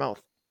comes out of your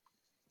mouth,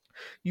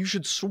 you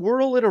should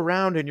swirl it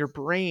around in your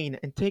brain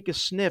and take a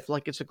sniff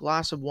like it's a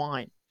glass of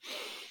wine.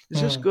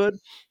 Is this Hmm. good?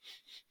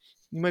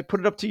 You might put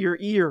it up to your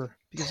ear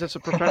because that's a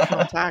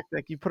professional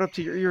tactic. You put it up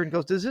to your ear and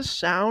goes, "Does this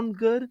sound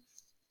good?"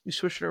 You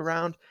swish it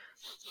around,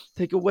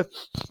 take a whiff.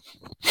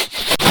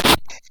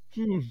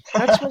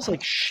 That smells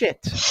like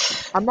shit.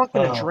 I'm not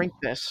going to Oh, drink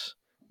this.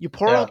 You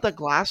pour yeah. out the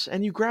glass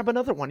and you grab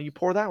another one. You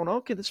pour that one.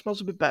 Okay, this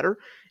smells a bit better.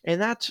 And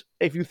that's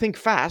if you think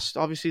fast.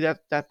 Obviously,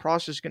 that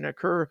process is going to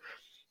occur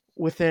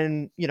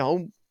within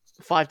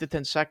 5 to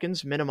 10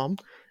 seconds minimum.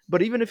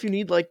 But even if you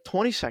need like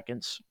 20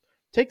 seconds,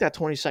 take that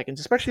 20 seconds,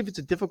 especially if it's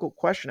a difficult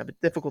question, a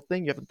difficult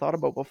thing you haven't thought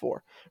about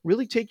before.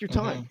 Really take your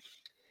time Hmm.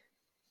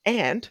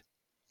 and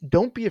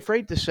don't be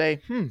afraid to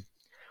say,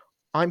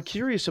 I'm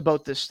curious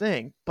about this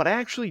thing, but I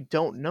actually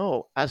don't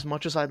know as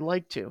much as I'd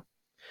like to.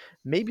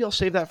 Maybe I'll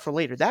save that for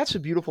later. That's a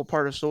beautiful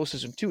part of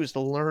Stoicism too, is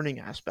the learning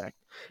aspect,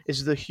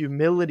 is the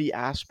humility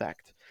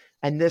aspect.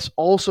 And this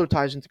also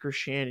ties into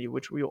Christianity,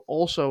 which we will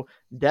also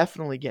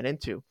definitely get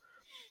into.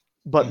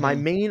 But my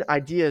Hmm. main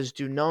idea is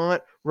do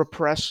not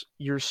repress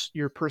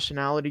your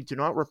personality, do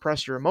not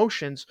repress your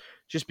emotions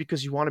just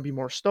because you want to be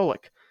more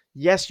stoic.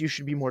 Yes, you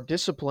should be more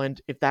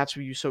disciplined if that's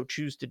what you so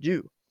choose to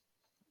do.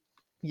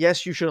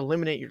 Yes, you should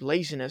eliminate your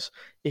laziness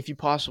if you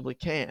possibly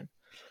can,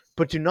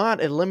 but do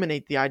not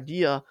eliminate the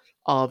idea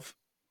of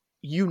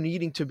you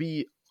needing to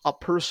be a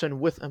person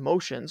with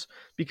emotions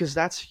because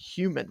that's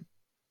human.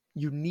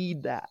 You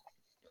need that.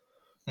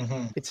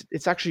 Hmm.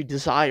 It's actually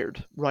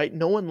desired, right?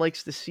 No one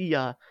likes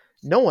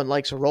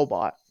a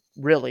robot.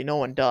 Really, no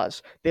one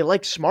does. They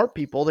like smart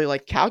people. They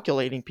like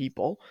calculating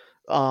people.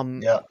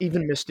 Yeah.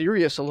 Even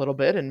mysterious a little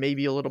bit and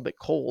maybe a little bit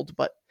cold,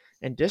 but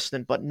and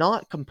distant, but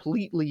not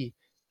completely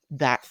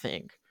that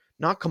thing.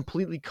 Not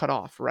completely cut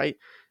off, right?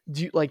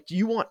 Do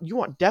you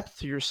want depth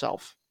to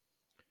yourself?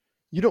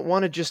 You don't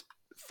want to just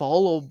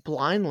follow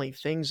blindly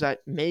things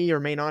that may or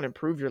may not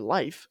improve your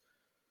life.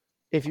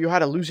 If you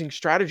had a losing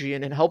strategy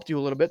and it helped you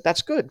a little bit,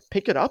 that's good.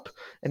 Pick it up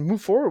and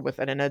move forward with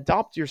it and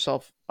adopt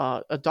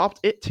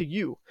it to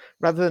you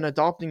rather than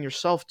adopting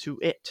yourself to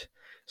it.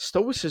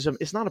 Stoicism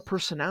is not a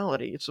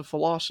personality, it's a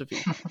philosophy,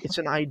 it's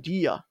an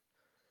idea.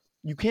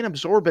 You can't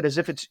absorb it as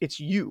if it's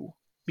you,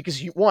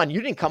 because you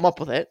didn't come up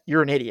with it.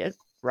 You're an idiot,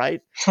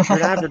 right? You're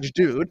an average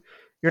dude.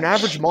 You're an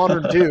average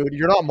modern dude.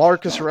 You're not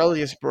Marcus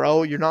Aurelius,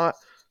 bro. You're not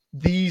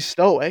the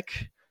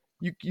Stoic.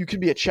 You could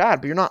be a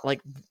Chad, but you're not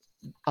like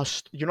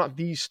you're not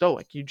the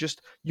Stoic.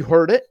 You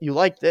heard it, you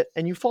liked it,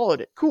 and you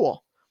followed it.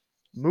 Cool.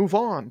 Move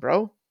on,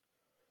 bro.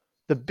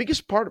 The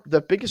biggest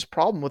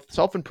problem with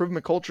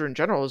self-improvement culture in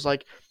general is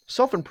like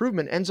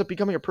self-improvement ends up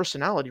becoming a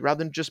personality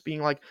rather than just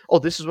being like, oh,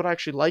 this is what I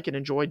actually like and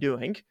enjoy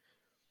doing.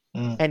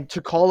 And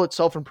to call it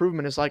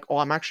self-improvement is like, oh,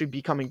 I'm actually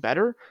becoming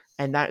better,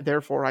 and that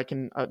therefore I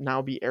can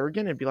now be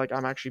arrogant and be like,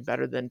 I'm actually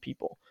better than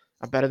people.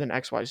 I'm better than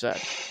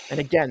XYZ.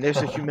 And again,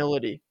 there's a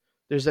humility.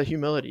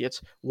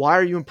 It's, why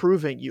are you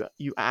improving,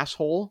 you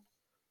asshole?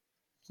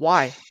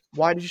 Why?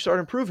 Why did you start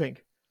improving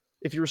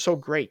if you were so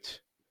great?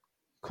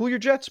 Cool your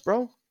jets,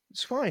 bro.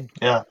 It's fine.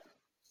 Yeah.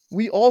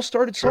 We all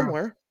started True.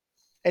 somewhere,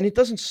 and it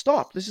doesn't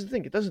stop. This is the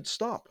thing. It doesn't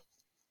stop.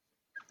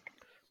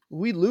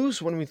 We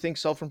lose when we think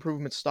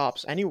self-improvement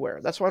stops anywhere.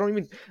 That's why I don't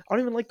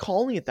even like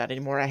calling it that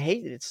anymore. I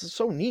hate it. It's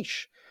so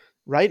niche,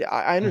 right?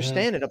 I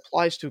understand it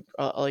applies to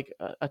like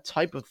a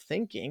type of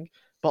thinking,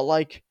 but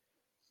like,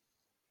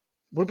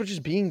 what about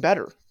just being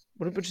better?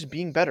 What about just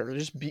being better?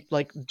 Just be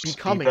like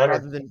becoming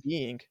rather than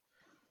being,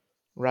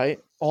 right?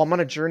 Oh, I'm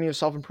on a journey of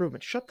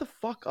self-improvement. Shut the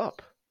fuck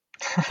up.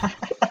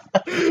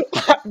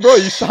 Bro,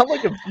 you sound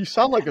like a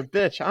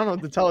bitch. I don't know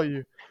what to tell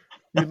you.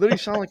 You literally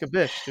sound like a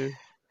bitch, dude.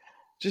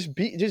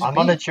 I'm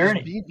on a journey.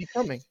 Just be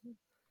becoming.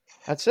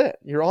 That's it.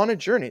 You're on a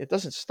journey. It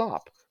doesn't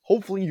stop.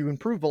 Hopefully you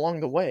improve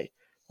along the way.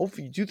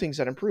 Hopefully you do things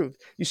that improve.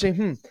 You say,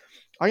 I'm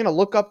going to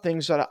look up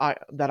things that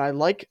I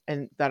like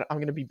and that I'm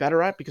going to be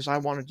better at because I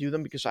want to do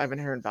them because I have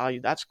inherent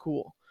value. That's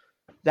cool.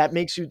 That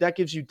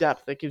gives you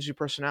depth. That gives you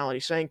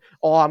personality. Saying,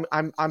 oh,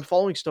 I'm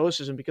following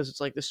Stoicism because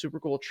it's like this super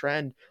cool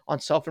trend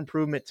on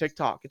self-improvement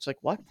TikTok. It's like,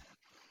 what?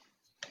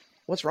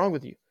 What's wrong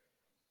with you?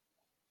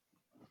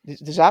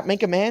 Does that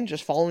make a man,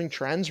 just following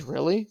trends?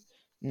 Really?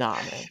 Nah,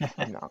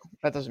 man. No,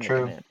 that doesn't make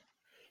a man.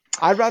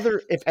 I'd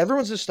rather, if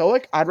everyone's a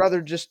Stoic, I'd rather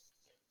just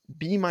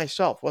be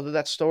myself, whether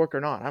that's Stoic or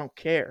not. I don't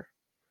care.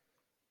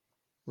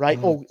 Right?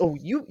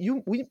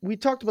 We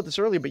talked about this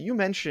earlier, but you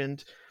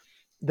mentioned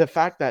the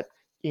fact that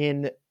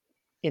in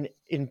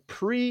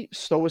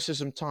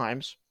pre-Stoicism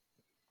times,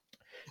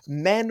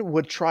 men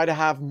would try to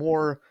have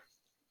more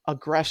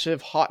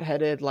aggressive,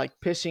 hot-headed, like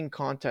pissing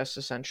contests,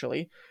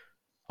 essentially.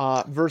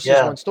 Versus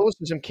when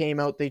Stoicism came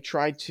out, they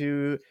tried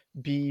to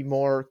be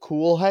more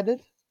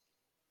cool-headed.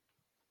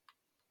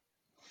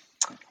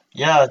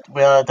 Yeah,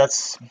 well,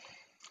 that's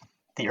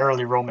the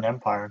early Roman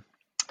Empire.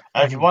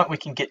 If you want, we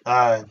can get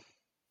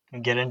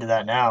into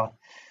that now.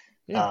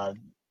 Yeah.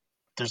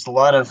 There's a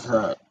lot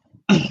of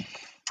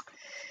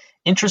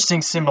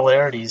interesting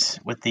similarities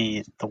with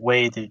the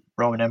way the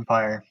Roman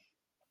Empire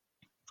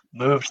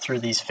moved through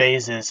these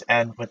phases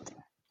and with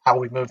how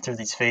we move through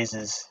these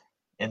phases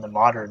in the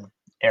modern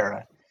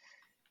era.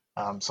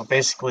 So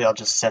basically, I'll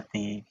just set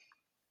the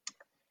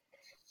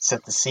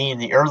scene.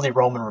 The early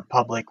Roman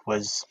Republic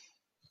was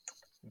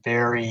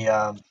very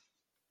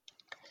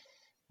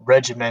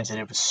regimented.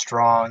 It was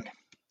strong.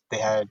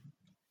 They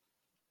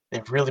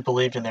really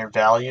believed in their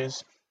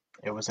values.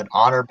 It was an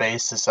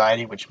honor-based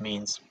society, which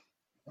means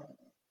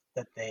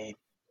that they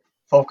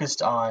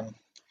focused on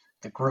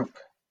the group,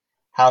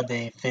 how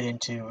they fit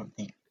into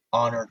the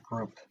honor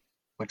group,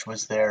 which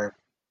was their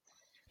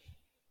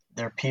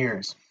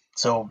peers.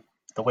 So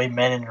the way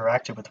men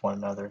interacted with one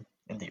another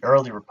in the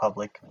early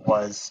republic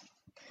was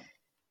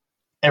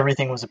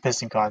everything was a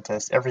pissing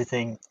contest.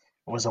 Everything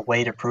was a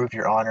way to prove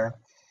your honor.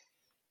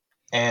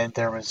 And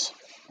there was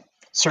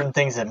certain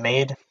things that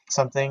made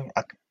something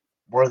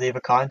worthy of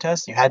a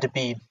contest. You had to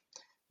be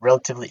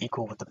relatively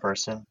equal with the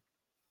person.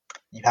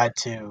 You had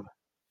to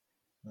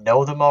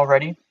know them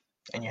already,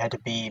 and you had to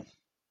be,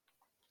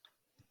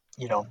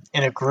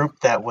 in a group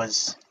that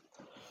was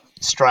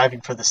striving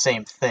for the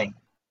same thing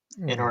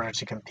in order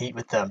to compete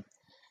with them.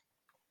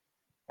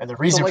 And the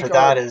reason for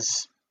that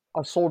is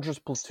a soldier's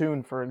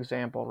platoon, for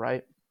example,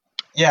 right?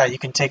 Yeah, you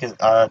can take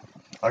a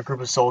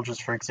group of soldiers,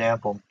 for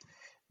example.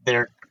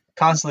 They're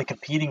constantly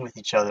competing with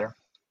each other,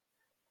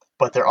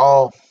 but they're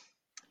all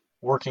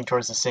working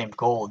towards the same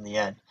goal in the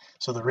end.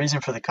 So the reason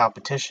for the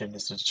competition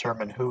is to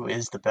determine who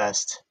is the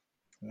best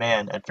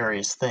man at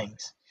various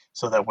things,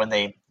 so that when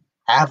they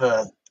have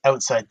an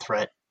outside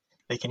threat,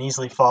 they can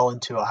easily fall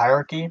into a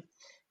hierarchy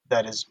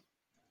that is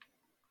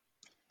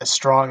as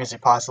strong as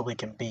it possibly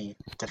can be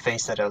to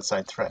face that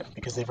outside threat,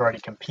 because they've already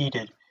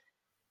competed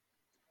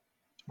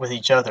with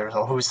each other.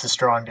 So who's the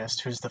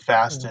strongest, who's the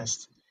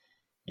fastest,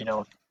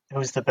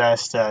 who's the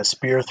best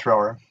spear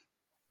thrower.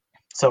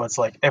 So it's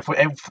like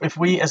if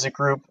we as a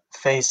group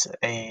face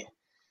a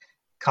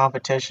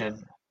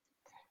competition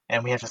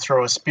and we have to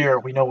throw a spear,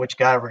 we know which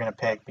guy we're going to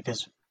pick,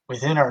 because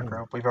within our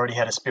group we've already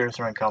had a spear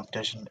throwing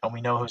competition and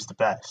we know who's the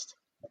best,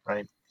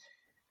 right?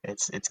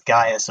 It's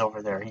Gaius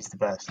over there. He's the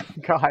best.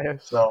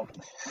 Gaius. So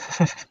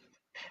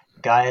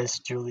Gaius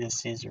Julius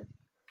Caesar.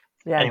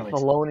 Yeah, and Anyways,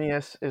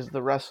 Thelonious is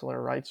the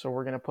wrestler, right? So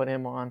we're gonna put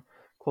him on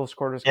close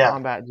quarters yeah,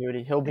 combat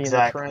duty. He'll be in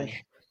the exactly.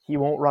 trench. He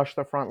won't rush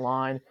the front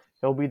line.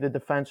 He'll be the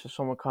defense if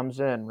someone comes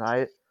in,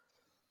 right?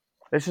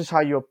 This is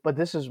how you. But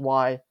this is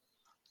why.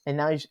 And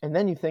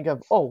then you think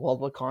of, oh well,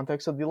 the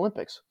context of the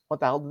Olympics. What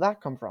the hell did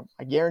that come from?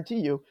 I guarantee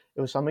you,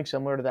 it was something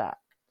similar to that,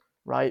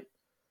 right?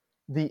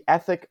 The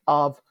ethic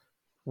of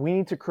we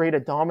need to create a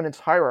dominance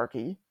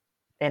hierarchy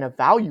and a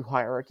value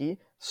hierarchy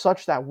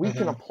such that we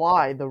can Hmm.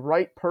 apply the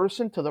right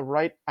person to the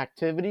right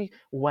activity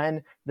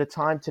when the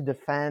time to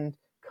defend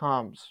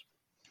comes.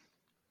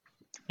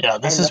 Yeah,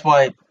 this And is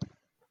why.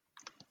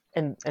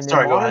 and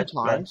Sorry, go ahead.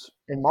 Go ahead.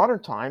 in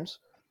modern times,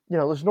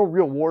 there's no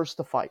real wars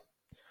to fight.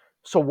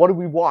 So what do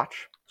we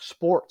watch?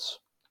 Sports,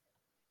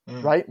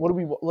 Mm, right? What do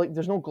we like?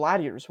 There's no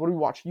gladiators. What do we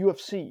watch?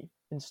 UFC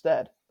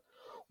instead.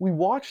 We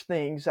watch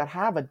things that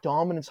have a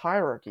dominance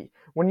hierarchy.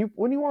 When you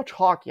watch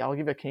hockey, I'll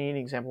give you a Canadian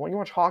example. When you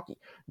watch hockey,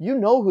 you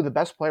know who the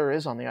best player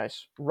is on the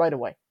ice right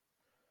away.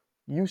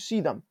 You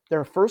see them.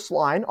 They're first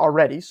line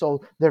already,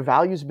 so their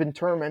value's been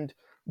determined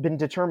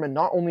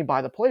not only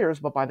by the players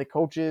but by the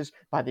coaches,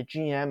 by the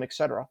GM,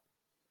 etc.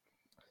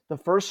 The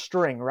first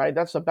string, right?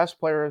 That's the best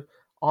player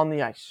on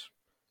the ice.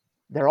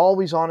 They're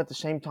always on at the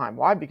same time.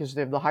 Why? Because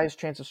they have the highest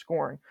chance of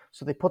scoring,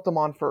 so they put them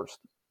on first.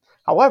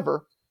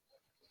 However,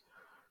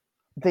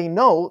 they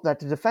know that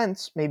the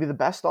defense may be the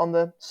best on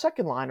the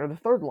second line or the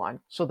third line,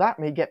 so that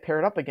may get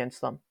paired up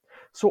against them.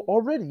 So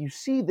already you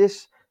see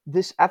this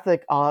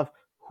ethic of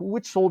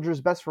which soldier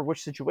is best for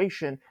which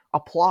situation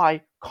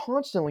apply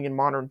constantly in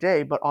modern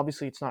day, but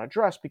obviously it's not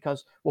addressed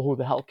because, well, who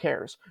the hell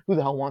cares? Who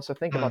the hell wants to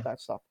think about mm. that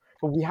stuff?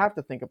 But we have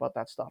to think about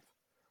that stuff,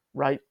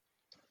 right?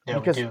 Yeah,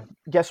 we Because do.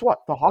 guess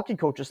what? The hockey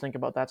coaches think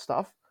about that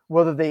stuff,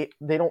 whether they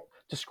don't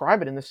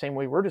describe it in the same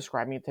way we're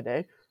describing it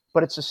today,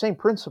 but it's the same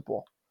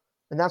principle.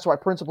 And that's why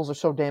principles are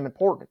so damn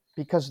important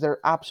because they're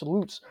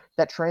absolutes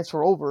that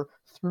transfer over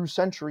through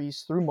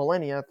centuries, through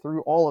millennia,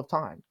 through all of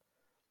time.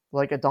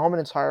 Like a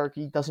dominance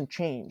hierarchy doesn't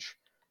change.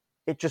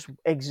 It just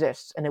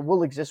exists and it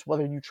will exist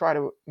whether you try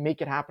to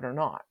make it happen or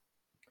not.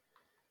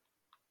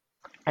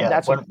 And Yeah,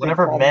 that's a big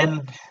problem with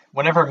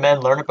whenever men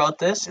learn about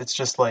this, it's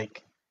just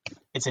like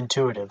it's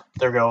intuitive.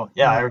 They go,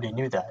 yeah, I mhm, already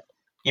knew that.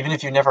 Even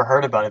if you never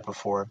heard about it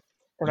before,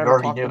 or you never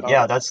already talked knew. about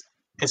Yeah, it. that's.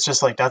 It's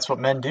just like that's what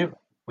men do.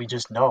 We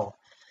just know.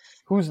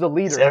 Who's the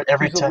It's leader?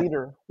 every Who's the time.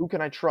 leader? Who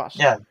can I trust?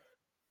 Yeah,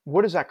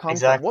 Where does that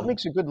come from? What exactly.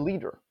 makes a good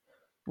leader?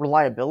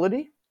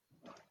 Reliability?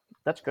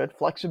 That's good.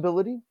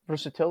 Flexibility,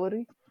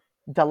 versatility,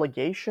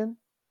 delegation.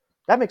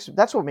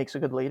 That's what makes a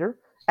good leader.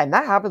 And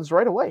that happens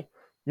right away.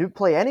 You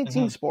play any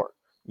team Hmm. sport,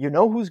 you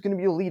know who's going to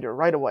be a leader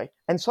right away.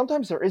 And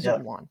sometimes there Yeah.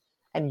 isn't one.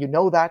 And you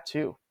know that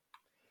too.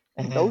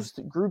 And Hmm. those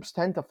groups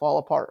tend to fall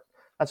apart.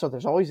 That's why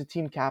there's always a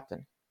team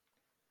captain.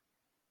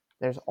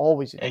 There's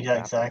always a team Yeah, captain.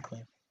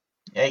 exactly.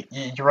 Yeah,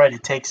 you're right.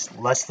 It takes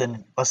less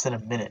than a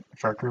minute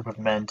for a group of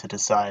men to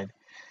decide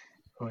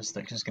who's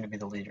going to be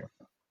the leader.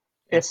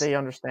 If It's they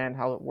understand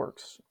how it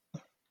works.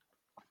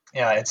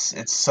 yeah, it's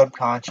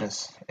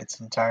subconscious. It's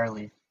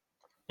entirely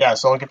yeah.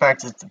 So I'll get back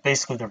to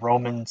basically the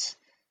Romans,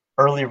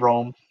 early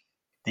Rome.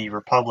 The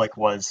Republic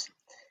was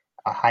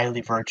a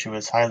highly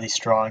virtuous, highly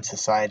strong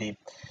society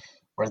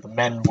where the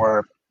men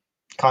were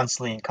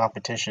constantly in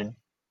competition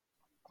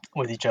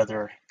with each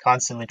other,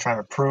 constantly trying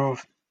to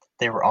prove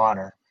they were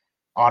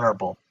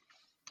honorable.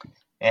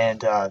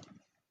 And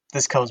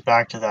this comes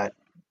back to that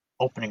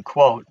opening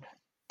quote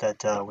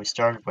that we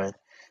started with.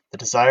 The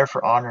desire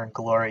for honor and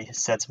glory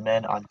sets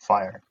men on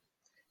fire.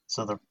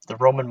 So the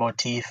Roman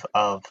motif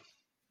of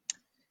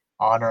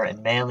honor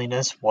and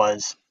manliness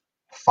was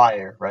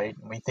fire, right?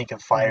 And we think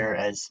of Mhm. fire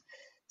as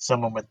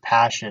someone with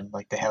passion,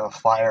 like they have a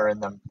fire in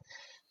them,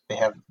 they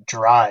have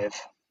drive,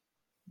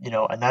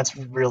 and that's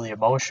Mhm. really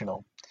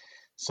emotional.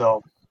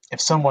 So if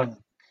someone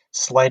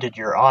slighted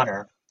your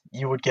honor,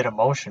 you would get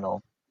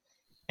emotional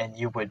and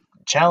you would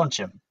challenge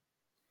him.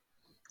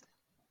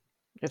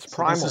 It's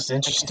So this primal. is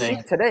And you see interesting.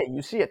 it today.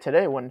 You see it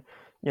today when,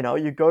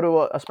 you go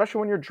to especially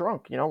when you're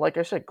drunk, like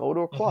I said, go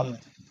to a club. Hmm.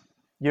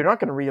 You're not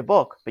going to read a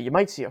book, but you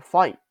might see a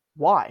fight.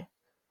 Why?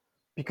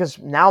 Because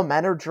now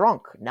men are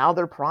drunk. Now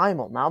they're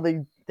primal. Now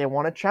they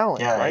want to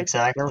challenge, Yeah, right?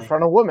 They're in exactly.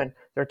 front of women.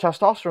 Their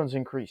testosterone's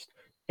increased.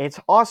 It's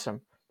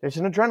awesome. There's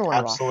an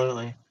adrenaline rush.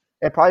 Absolutely.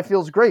 It probably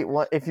feels great.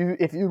 If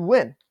you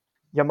win,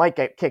 you might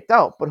get kicked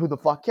out, but who the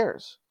fuck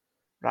cares,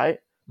 right?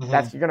 Hmm.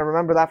 That's you're gonna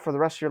remember that for the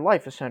rest of your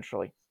life,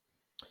 essentially.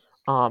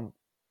 Um,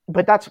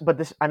 but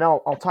this I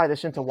know I'll tie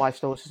this into why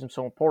stoicism is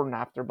so important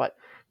after. But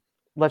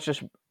let's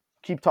just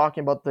keep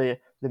talking about the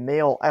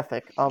male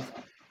ethic of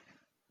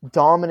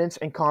dominance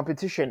and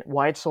competition,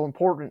 why it's so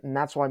important, and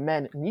that's why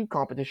men need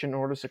competition in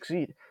order to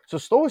succeed. So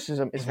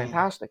stoicism is Hmm.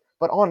 fantastic,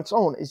 but on its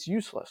own is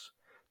useless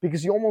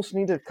because you almost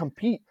need to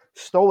compete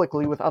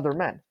stoically with other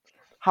men.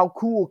 How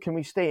cool can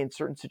we stay in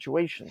certain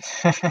situations,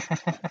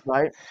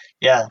 right?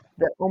 Yeah.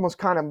 That almost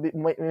kind of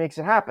makes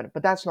it happen,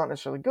 but that's not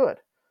necessarily good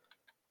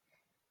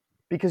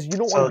because you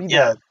don't want to So be the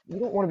yeah. you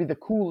don't want to be the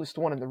coolest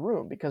one in the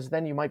room because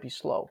then you might be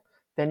slow,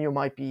 then you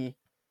might be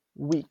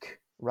weak,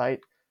 right?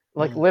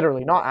 Like Mm.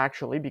 literally, not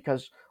actually,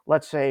 because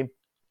let's say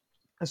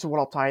This is what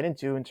I'll tie it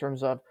into in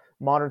terms of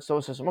modern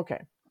stoicism.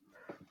 Okay,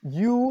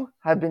 you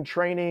have been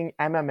training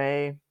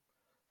MMA,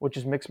 which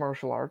is mixed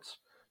martial arts.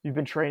 You've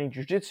been training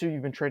jiu-jitsu,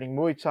 you've been training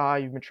Muay Thai,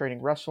 you've been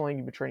training wrestling,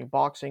 you've been training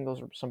boxing. Those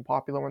are some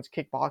popular ones.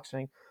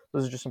 Kickboxing,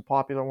 those are just some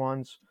popular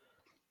ones.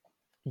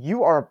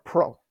 You are a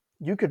pro.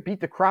 You could beat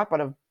the crap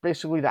out of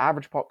basically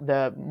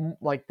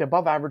the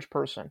above average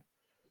person.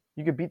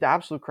 You could beat the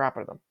absolute crap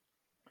out of them.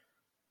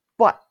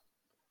 But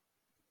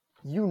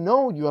you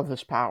know you have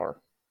this power.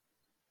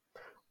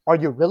 Are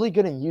you really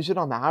going to use it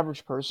on the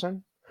average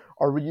person?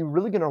 Are you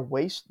really going to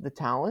waste the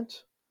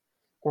talent?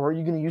 Or are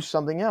you going to use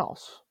something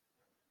else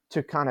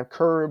to kind of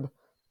curb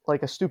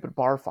like a stupid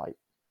bar fight?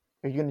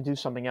 Are you going to do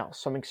something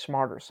else, something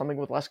smarter, something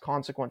with less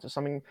consequences,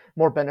 something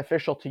more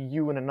beneficial to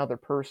you and another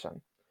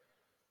person?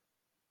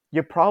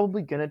 You're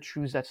probably going to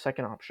choose that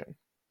second option.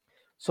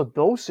 So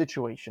those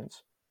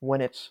situations, when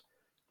it's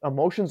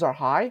emotions are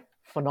high,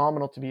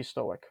 phenomenal to be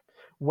stoic.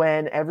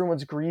 When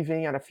everyone's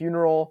grieving at a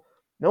funeral,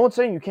 no one's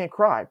saying you can't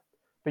cry,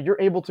 but you're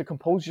able to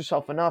compose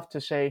yourself enough to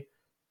say,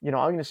 I'm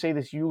going to say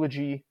this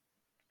eulogy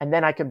and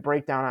then I can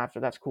break down after.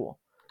 That's cool.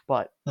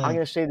 But I'm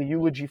going to say the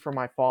eulogy for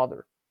my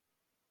father.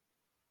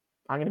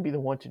 I'm going to be the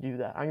one to do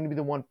that. I'm going to be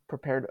the one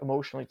prepared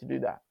emotionally to do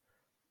that.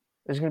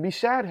 It's going to be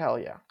sad, hell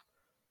yeah.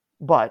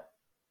 But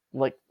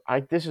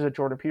this is a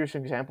Jordan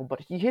Peterson example, but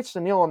he hits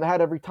the nail on the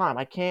head every time.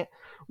 I can't.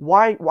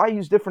 Why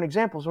use different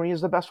examples when he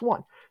is the best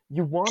one?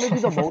 You want to be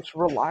the most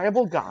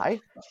reliable guy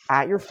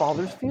at your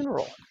father's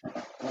funeral.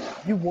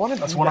 You want to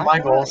be That's one of my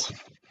goals.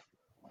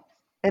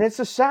 And it's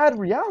a sad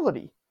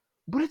reality,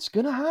 but it's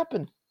going to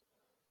happen.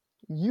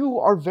 You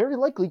are very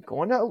likely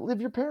going to outlive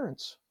your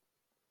parents.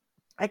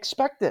 I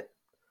expect it.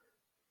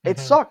 It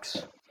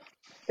sucks.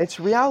 It's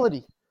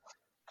reality.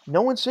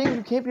 No one's saying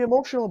you can't be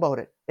emotional about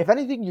it. If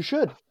anything, you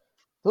should.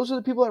 Those are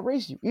the people that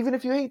raised you, even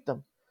if you hate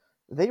them.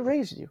 They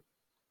raised you.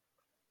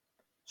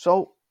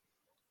 So,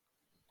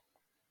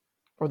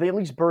 or they at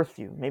least birthed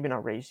you. Maybe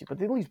not raised you, but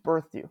they at least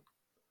birthed you.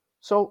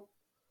 So,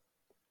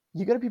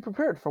 you got to be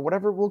prepared for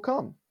whatever will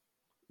come.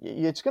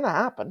 It's going to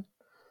happen.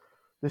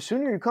 The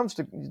sooner you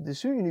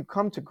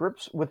come to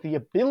grips with the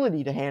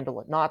ability to handle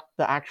it, not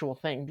the actual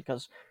thing,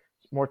 because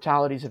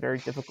mortality is a very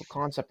difficult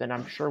concept, and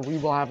I'm sure we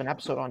will have an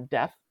episode on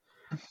death.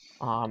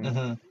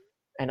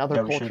 And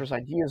other cultures'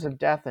 ideas of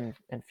death and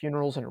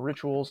funerals and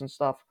rituals and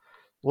stuff.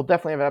 We'll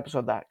definitely have an episode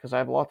of that because I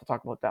have a lot to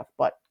talk about death.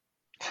 But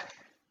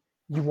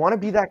you want to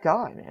be that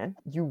guy, man.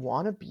 You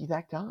want to be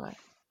that guy.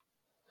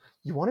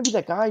 You want to be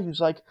that guy who's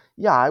like,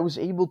 yeah, I was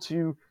able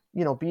to,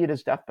 be at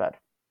his deathbed,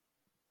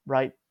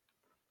 right?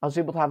 I was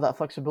able to have that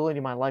flexibility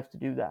in my life to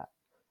do that.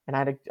 And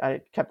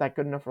I kept that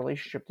good enough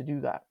relationship to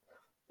do that.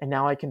 And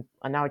now I can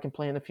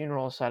plan the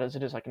funeral as sad as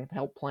it is. I can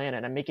help plan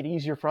it and make it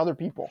easier for other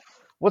people.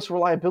 What's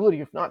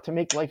reliability if not to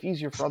make life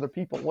easier for other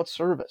people? What's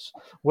service?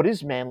 What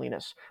is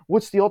manliness?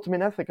 What's the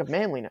ultimate ethic of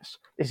manliness?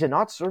 Is it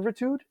not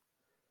servitude?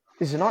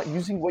 Is it not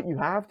using what you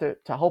have to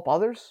help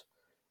others?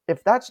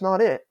 If that's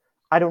not it,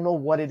 I don't know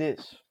what it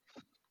is.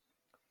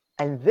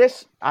 And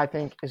this, I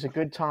think, is a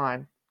good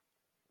time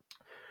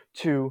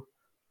to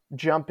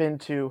jump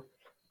into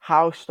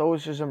how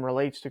Stoicism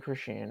relates to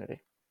Christianity.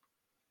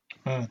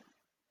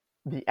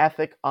 The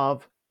ethic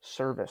of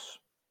service.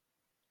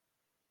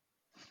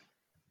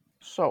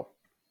 So,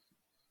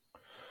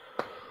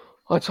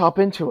 let's hop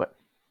into it.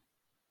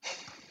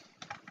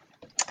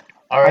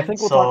 All right, I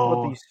think we'll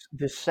talk about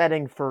the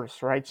setting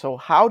first, right? So,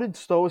 how did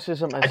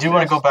Stoicism? I do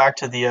want to go back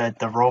to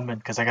the Roman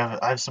because I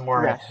have some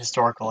more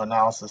historical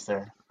analysis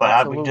there,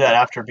 but we can do that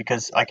after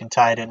because I can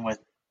tie it in with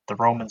the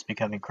Romans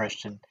becoming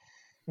Christian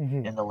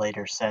in the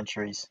later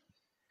centuries.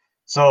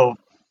 So,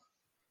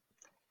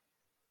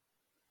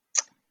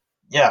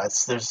 yeah,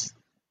 there's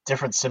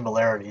different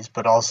similarities,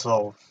 but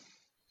also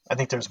I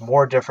think there's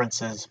more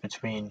differences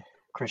between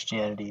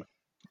Christianity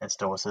and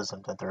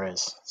Stoicism than there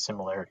is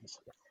similarities.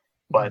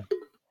 But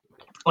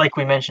like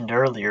we mentioned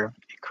earlier,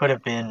 it could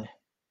have been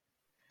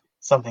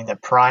something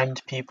that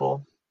primed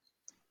people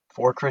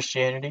for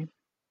Christianity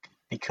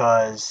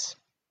because,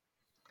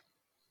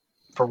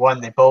 for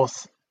one, they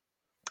both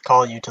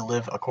call you to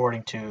live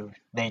according to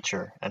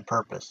nature and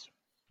purpose,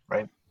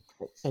 right?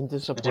 And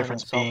discipline. The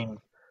difference being,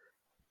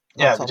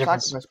 the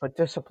difference, but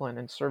discipline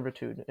and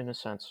servitude in a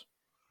sense.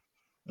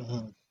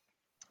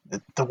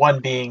 The one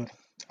being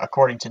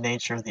according to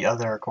nature, the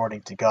other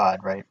according to God,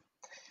 right?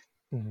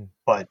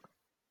 But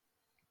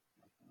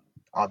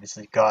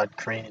obviously, God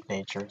created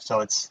nature,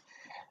 so it's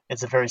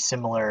a very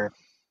similar.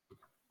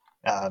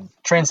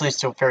 Translates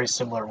to a very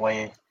similar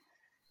way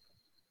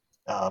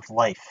of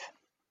life.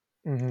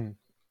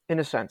 In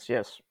a sense,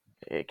 yes,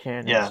 it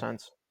can. In a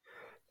sense,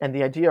 and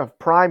the idea of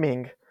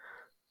priming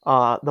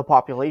the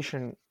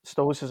population,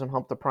 Stoicism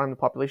helped to prime the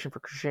population for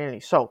Christianity.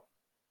 So,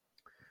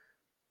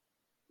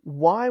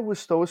 why was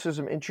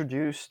Stoicism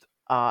introduced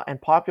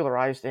and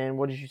popularized in,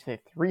 what did you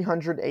say,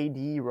 300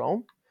 AD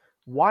Rome?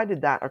 Why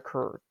did that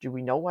occur? Do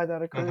we know why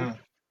that occurred?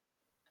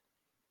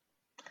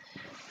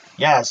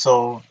 Yeah,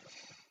 so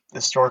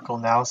historical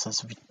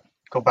analysis, if you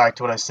go back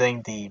to what I was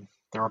saying, the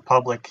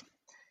Republic,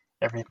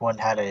 everyone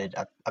had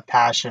a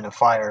passion, a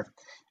fire,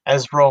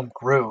 as Rome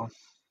grew,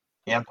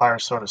 the empire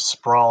sort of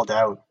sprawled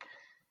out,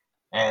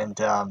 and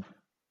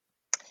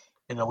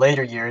in the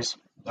later years,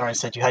 or I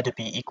said you had to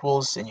be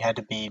equals and you had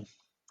to be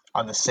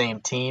on the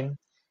same team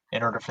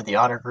in order for the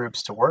honor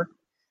groups to work.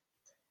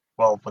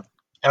 Well,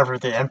 whenever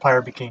the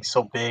empire became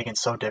so big and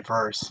so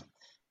diverse,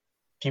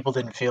 people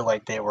didn't feel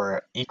like they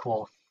were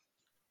equal,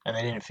 and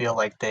they didn't feel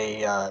like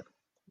they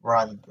were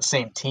on the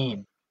same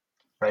team,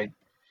 right?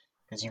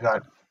 Because you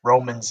got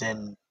Romans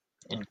in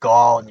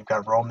Gaul and you've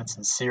got Romans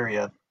in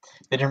Syria.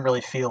 They didn't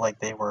really feel like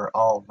they were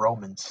all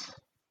Romans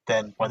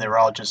then when they were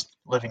all just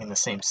living in the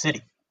same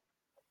city.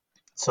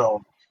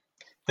 So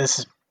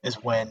this is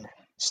when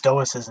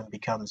Stoicism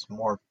becomes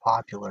more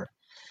popular,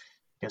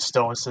 because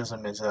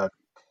Stoicism is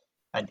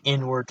an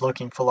inward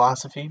looking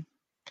philosophy.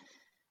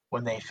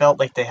 When they felt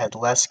like they had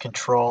less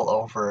control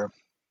over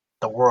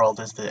the world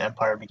as the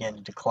empire began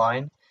to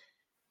decline,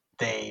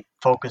 they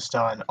focused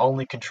on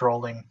only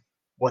controlling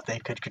what they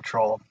could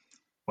control,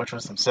 which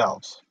was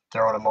themselves,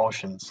 their own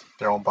emotions,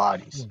 their own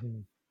bodies.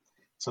 Mm-hmm.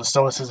 So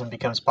Stoicism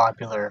becomes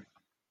popular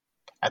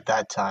at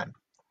that time.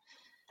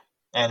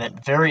 And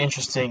it very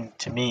interesting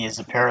to me is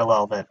a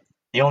parallel that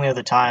the only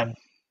other time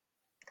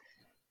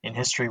in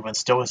history when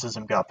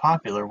Stoicism got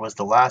popular was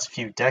the last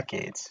few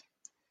decades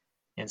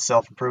in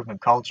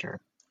self-improvement culture.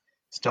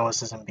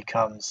 Stoicism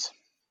becomes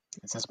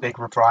it's this big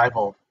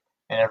revival,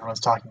 and everyone's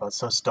talking about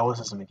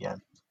Stoicism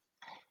again.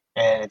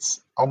 And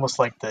it's almost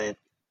like the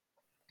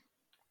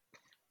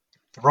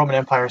Roman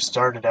Empire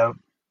started out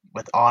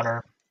with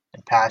honor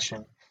and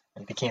passion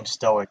and became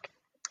Stoic.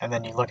 And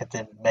then you look at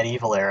the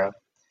medieval era,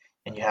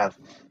 and you have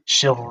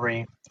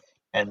chivalry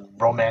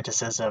and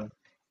romanticism,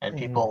 and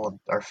Mm-hmm. people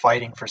are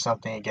fighting for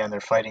something again.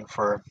 They're fighting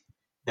for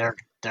their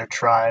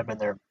tribe, and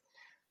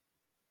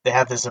they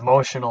have this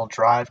emotional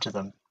drive to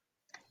them.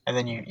 And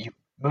then you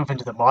move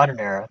into the modern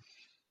era,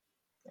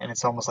 and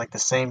it's almost like the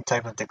same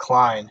type of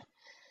decline.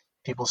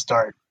 People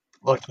start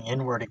looking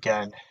inward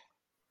again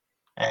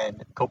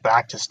and go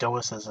back to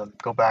Stoicism,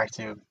 go back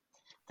to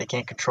they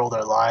can't control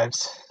their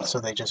lives, so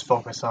they just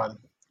focus on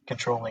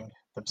controlling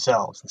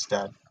themselves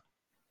instead.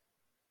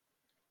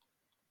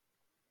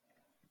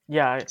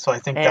 Yeah, So I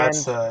think and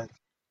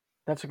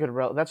that's a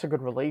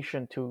good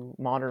relation to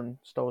modern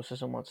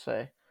Stoicism. Let's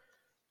say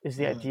is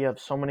the mhm, idea of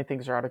so many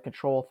things are out of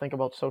control. Think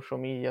about social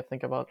media.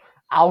 Think about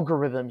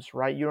algorithms.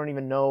 Right, you don't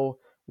even know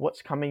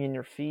what's coming in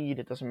your feed.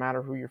 It doesn't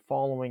matter who you're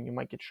following. You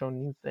might get shown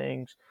new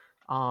things.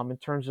 In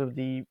terms of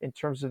the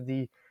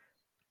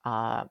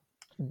uh,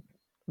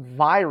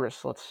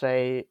 virus, let's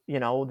say,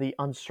 the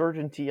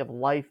uncertainty of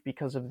life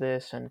because of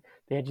this, and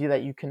the idea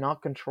that you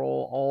cannot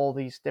control all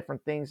these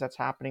different things that's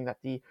happening that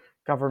the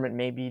government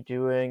may be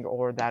doing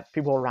or that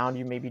people around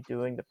you may be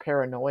doing, the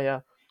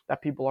paranoia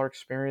that people are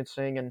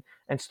experiencing,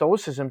 and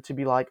stoicism to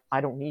be like,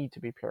 I don't need to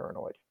be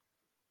paranoid.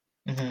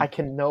 mhm, I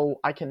can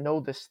know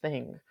this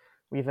thing.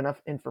 We have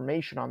enough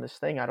information on this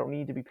thing. I don't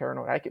need to be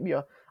paranoid.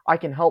 I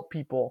can help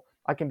people.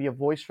 I can be a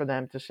voice for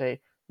them to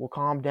say, well,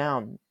 calm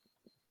down.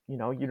 You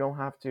don't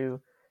have to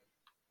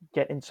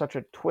get in such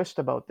a twist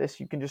about this.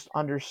 You can just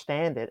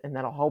understand it, and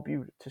that'll help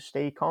you to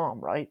stay calm,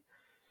 right?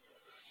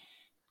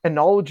 And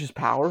knowledge is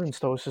power in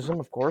Stoicism,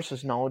 of course,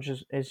 as knowledge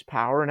is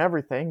power and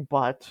everything.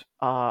 But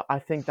I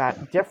think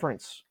that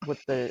difference with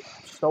the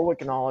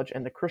Stoic knowledge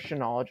and the Christian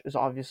knowledge is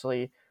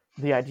obviously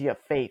the idea of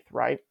faith,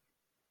 right?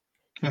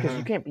 Because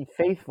you mhm. can't be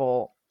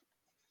faithful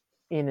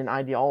in an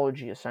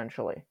ideology,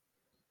 essentially,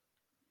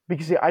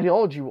 because the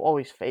ideology will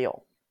always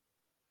fail,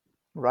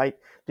 right?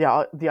 The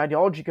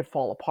ideology could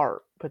fall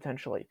apart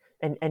potentially,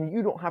 and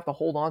you don't have to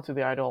hold on to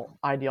the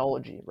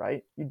ideology,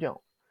 right? You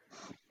don't.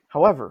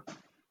 However,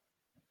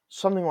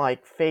 something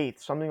like faith,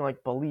 something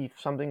like belief,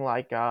 something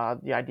like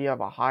the idea of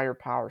a higher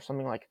power,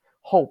 something like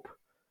hope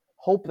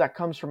that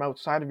comes from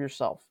outside of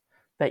yourself,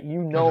 that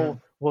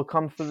Mhm. will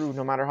come through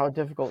no matter how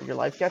difficult your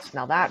life gets.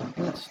 Now that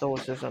beats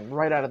stoicism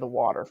right out of the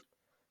water,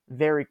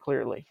 very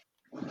clearly.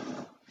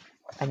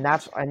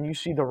 And you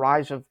see the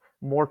rise of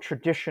more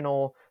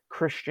traditional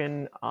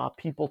Christian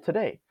people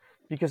today,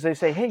 because they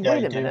say, "Hey, Yeah,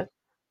 wait you a do. minute,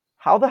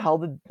 how the hell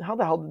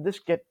did this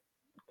get?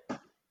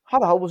 How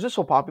the hell was this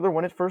so popular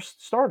when it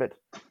first started?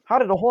 How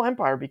did a whole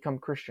empire become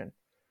Christian?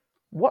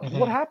 What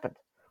Mhm. happened?"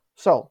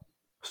 So,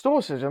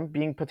 Stoicism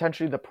being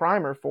potentially the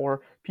primer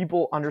for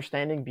people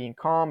understanding being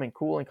calm and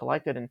cool and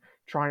collected and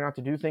trying not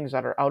to do things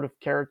that are out of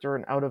character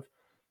and out of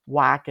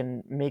whack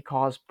and may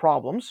cause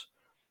problems.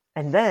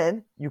 And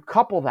then you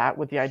couple that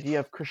with the idea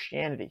of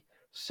Christianity,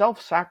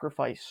 self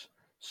sacrifice,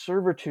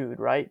 servitude,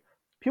 right?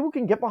 People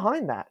can get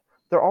behind that.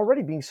 They're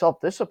already being self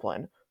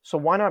disciplined. So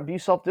why not be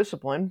self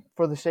disciplined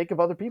for the sake of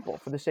other people,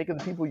 for the sake of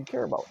the people you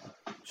care about?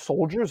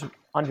 Soldiers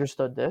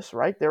understood this,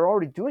 right? They're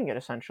already doing it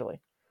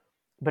essentially.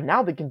 But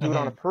now they can do it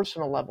on a Mhm.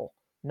 personal level,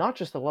 not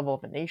just the level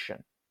of a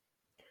nation,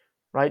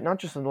 right? Not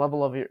just the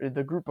level of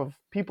the group of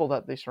people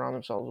that they surround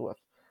themselves with.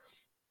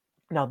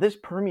 Now, this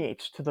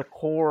permeates to the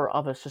core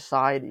of a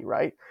society,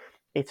 right?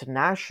 It's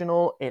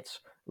national, it's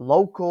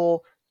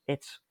local,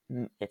 it's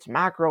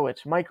macro,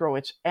 it's micro,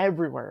 it's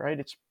everywhere, right?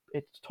 It's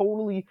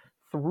totally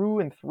through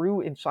and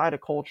through inside a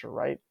culture,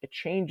 right? It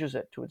changes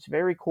it to its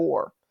very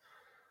core.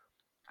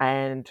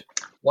 And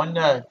One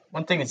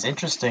thing that's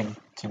interesting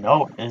to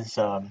note is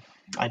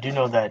I do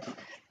know that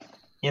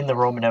in the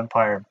Roman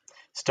Empire,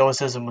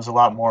 Stoicism was a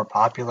lot more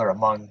popular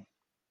among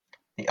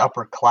the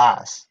upper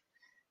class,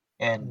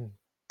 and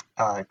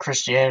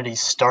Christianity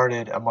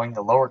started among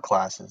the lower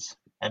classes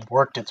and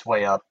worked its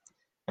way up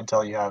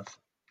until you have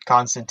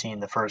Constantine,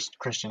 the first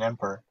Christian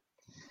emperor.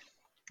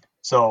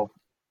 So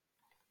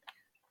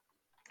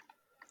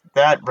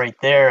that right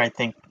there, I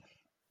think,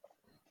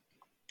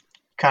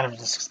 kind of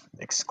just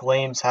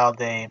explains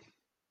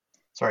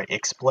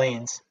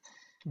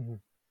Mhm.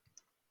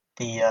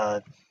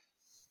 the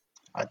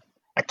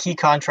a key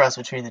contrast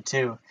between the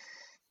two.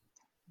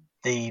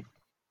 The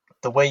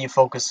the way you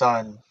focus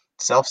on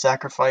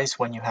self-sacrifice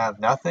when you have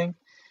nothing,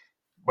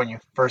 when you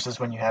versus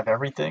when you have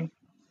everything,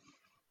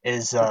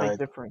 is It's a big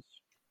difference.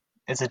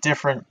 it's a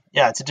different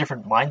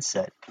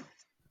mindset.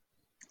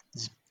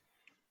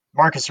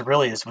 Marcus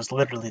Aurelius was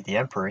literally the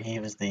emperor. He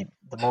was the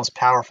most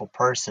powerful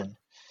person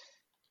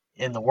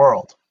in the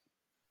world,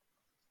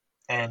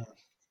 and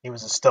he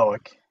was a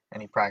Stoic,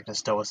 and he practiced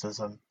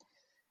Stoicism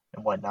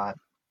and whatnot.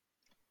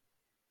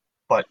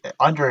 But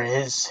under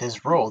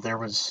his rule, there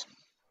was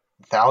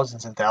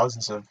thousands and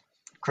thousands of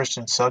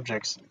Christian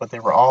subjects, but they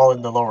were all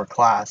in the lower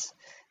class.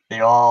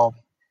 They all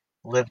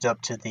lived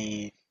up to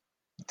the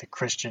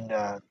Christian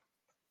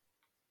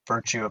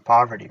virtue of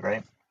poverty,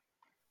 right?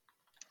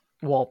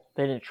 Well,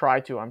 they didn't try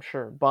to, I'm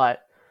sure,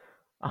 but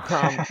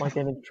like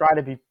they didn't try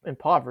to be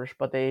impoverished,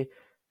 but they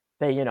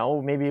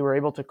maybe were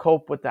able to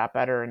cope with that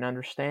better and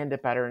understand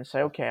it better and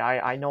say, okay,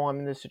 I know I'm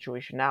in this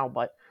situation now,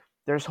 but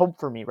there's hope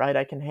for me, right?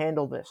 I can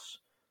handle this,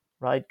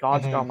 right?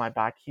 God's Hmm. got my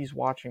back. He's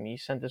watching me. He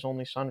sent his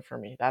only son for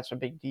me. That's a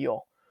big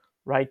deal,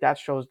 right? That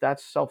shows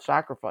that's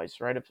self-sacrifice,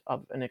 right?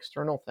 Of an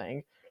external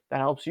thing that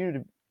helps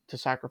you to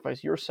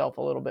sacrifice yourself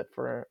a little bit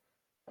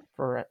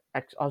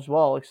as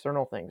well,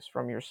 external things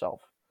from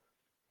yourself,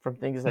 from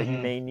things that you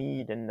Hmm. may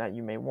need and that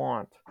you may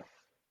want.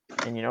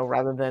 And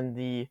rather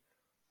than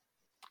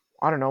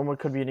I don't know, what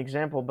could be an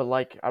example, but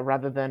like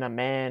rather than a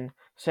man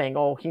saying,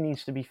 "Oh, he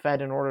needs to be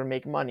fed in order to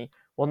make money,"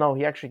 well, no,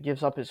 he actually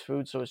gives up his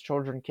food so his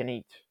children can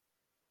eat.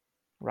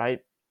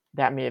 Right?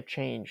 That may have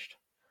changed.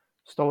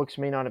 Stoics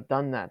may not have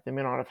done that. They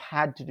may not have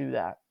had to do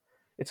that.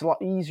 It's a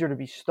lot easier to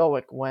be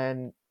stoic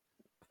when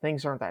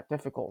things aren't that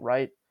difficult,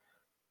 right?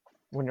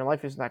 When your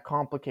life isn't that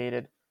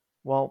complicated,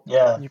 well,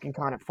 Yeah, you can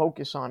kind of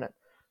focus on it.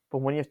 But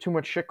when you have too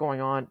much shit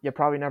going on, you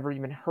probably never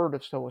even heard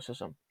of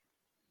Stoicism,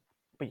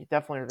 but you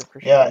definitely heard of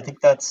yeah. I Christianity.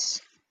 think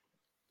that's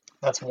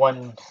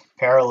one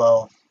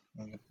parallel.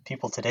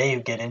 People today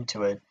who get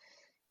into it.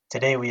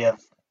 Today we have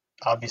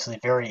obviously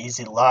very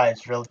easy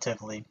lives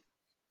relatively,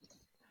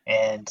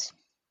 and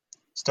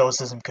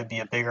Stoicism could be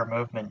a bigger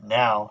movement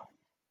now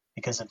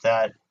because of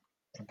that.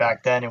 And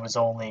back then it was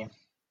only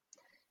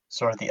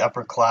sort of the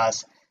upper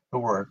class who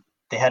were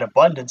they had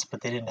abundance,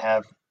 but they didn't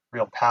have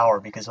real power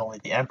because only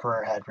the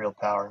emperor had real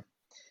power.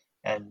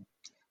 And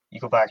you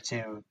go back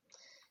to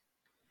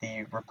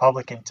the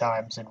Republican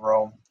times in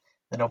Rome,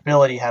 the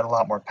nobility had a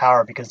lot more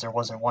power because there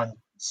wasn't one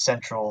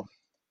central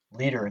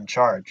leader in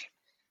charge.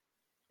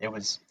 It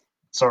was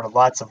sort of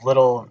lots of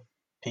little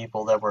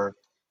people that were,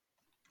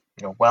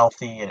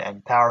 wealthy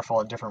and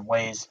powerful in different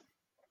ways.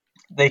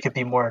 They could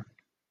be more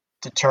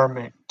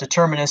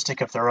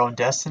deterministic of their own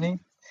destiny Mm.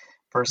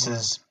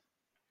 versus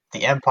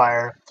the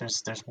empire.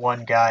 There's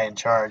one guy in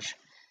charge,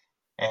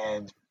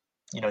 and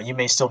you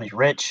may still be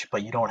rich,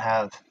 but you don't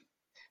have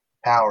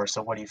power.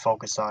 So what do you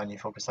focus on? You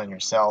focus on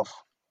yourself.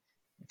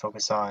 You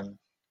focus on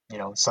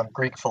some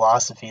Greek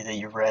philosophy that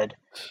you read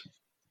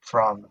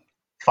from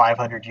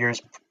 500 years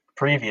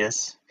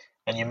previous,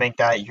 and you make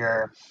that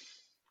your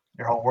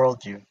whole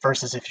worldview.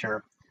 Versus if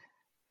you're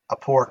a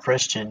poor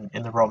Christian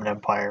in the Roman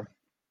Empire,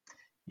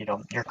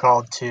 you're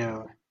called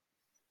to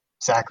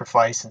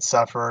sacrifice and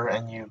suffer,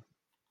 and you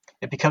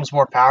it becomes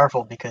more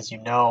powerful because you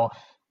know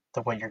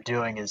that what you're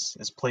doing is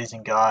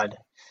pleasing God,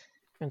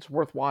 It's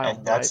worthwhile,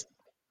 and right?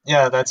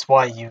 that's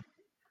why you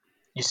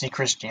see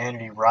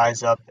Christianity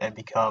rise up and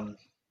become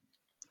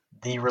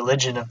the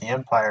religion of the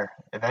empire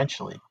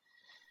eventually.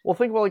 Well,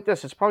 think about it like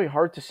this: it's probably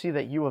hard to see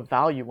that you have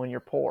value when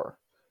you're poor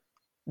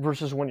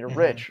versus when you're Hmm.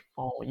 rich.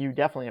 Oh, you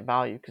definitely have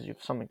value because you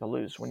have something to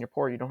lose. When you're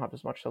poor, you don't have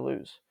as much to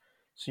lose,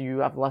 so you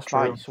have less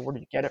value. True. So where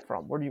do you get it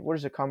from? Where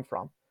does it come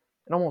from?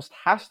 It almost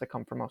has to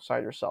come from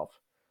outside yourself.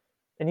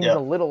 And even Yeah.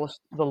 the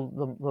littlest, the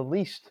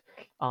least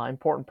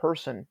important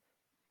person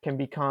can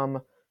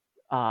become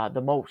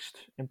the most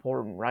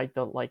important, right?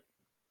 The like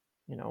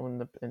in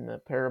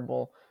the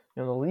parable,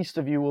 the least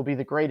of you will be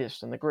the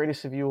greatest, and the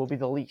greatest of you will be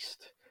the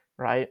least,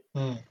 right?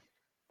 Mm.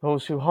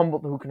 Those who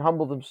can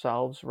humble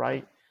themselves,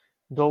 right?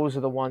 Those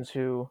are the ones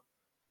who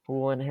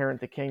will inherit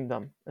the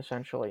kingdom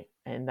essentially,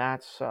 and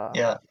that's a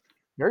Yeah.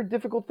 very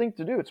difficult thing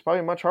to do. It's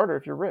probably much harder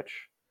if you're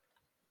rich,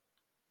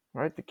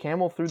 right? The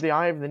camel through the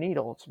eye of the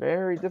needle. It's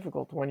very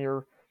difficult when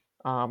you're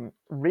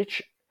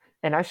rich,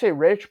 and I say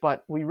rich,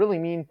 but we really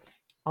mean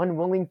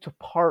unwilling to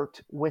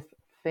part with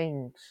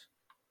things,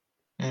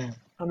 Mm.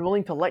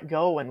 unwilling to let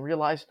go and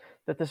realize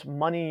that this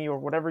money or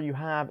whatever you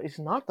have is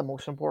not the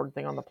most important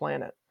thing on the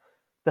planet.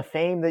 The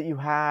fame that you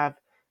have,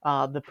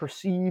 the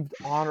perceived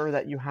honor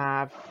that you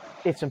have,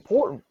 it's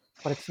important,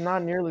 but it's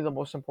not nearly the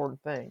most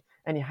important thing.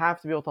 And you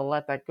have to be able to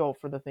let that go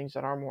for the things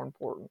that are more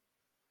important.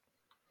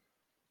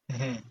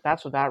 Hmm.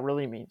 That's what that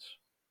really means.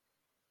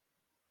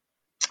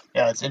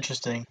 Yeah, it's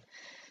interesting.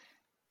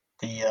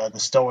 The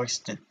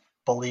Stoics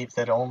believed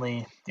that the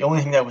only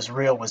thing that was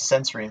real was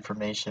sensory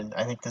information.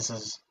 I think this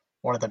is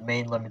one of the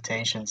main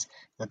limitations,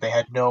 that they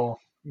had no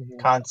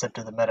Mm-hmm. concept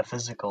of the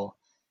metaphysical,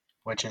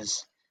 which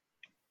is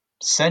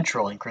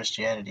central in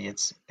Christianity.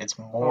 It's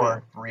Oh yeah,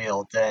 more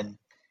real than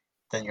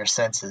your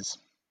senses,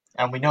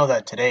 and we know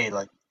that today.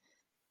 Like,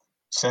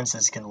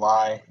 senses can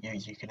lie.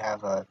 You can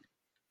have a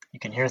you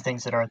can hear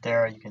things that aren't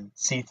there. You can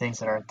see things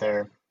that aren't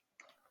there.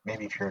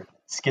 Maybe if you're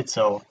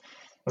schizo,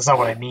 that's not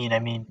what I mean. I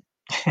mean,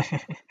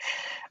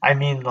 I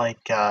mean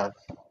like I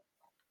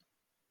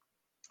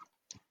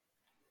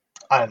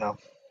don't know.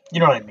 You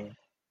know what I mean?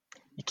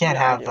 You can't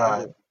yeah, I have do. I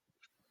do.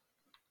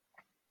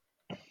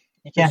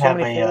 you There's can't so have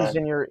many a things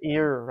in your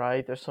ear,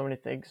 right? There's so many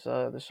things.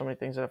 There's so many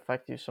things that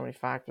affect you. So many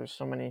factors.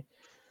 So many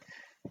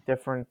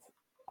different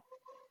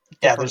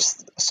yeah. different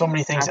There's so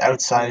many things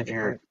aspects. So outside many of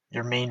different.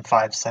 your main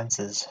five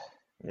senses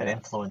that Yeah,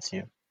 influence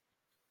you.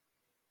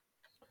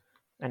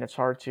 and it's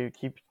hard to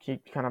keep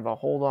kind of a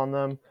hold on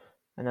them,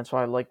 and that's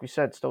why, like we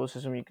said,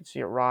 stoicism, you can see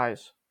it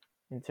rise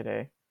in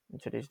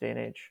today's day and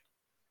age.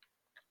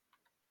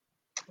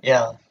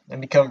 Yeah, and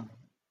become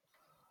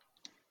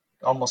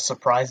almost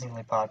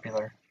surprisingly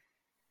popular.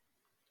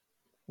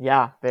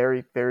 Yeah,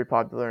 very very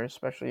popular,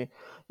 especially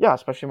yeah,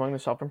 especially among the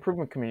self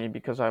improvement community,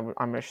 because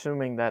I'm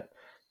assuming that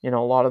a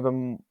lot of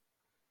them,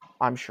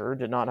 I'm sure,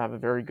 did not have a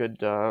very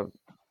good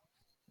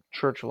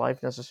church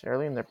life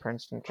necessarily, and their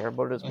parents didn't care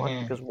about it as much,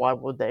 Hmm. because why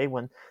would they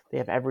when they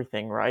have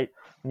everything, right?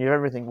 When you have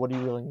everything, what do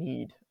you really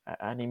need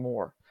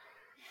anymore?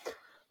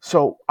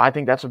 So I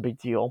think that's a big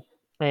deal.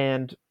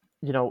 And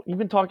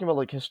even talking about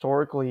like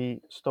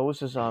historically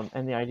stoicism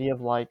and the idea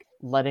of like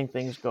letting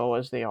things go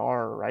as they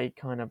are, right?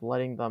 Kind of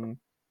letting them,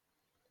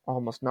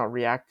 almost not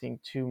reacting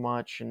too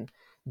much, and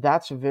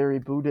that's a very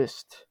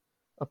Buddhist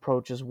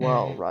approach as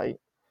well, Hmm. right?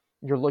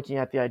 You're looking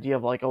at the idea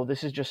of like, oh,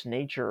 this is just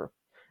nature,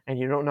 and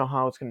you don't know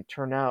how it's going to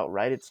turn out,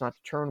 right? It's not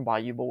determined by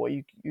you, but what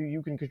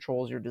you can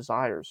control is your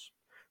desires.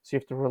 So you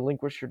have to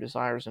relinquish your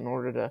desires in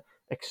order to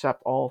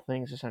accept all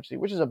things, essentially,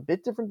 which is a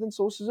bit different than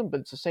stoicism,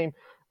 but it's the same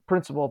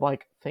principle of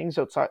like, things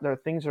that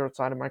are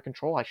outside of my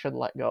control, I should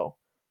let go,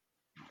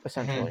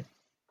 Hmm. essentially.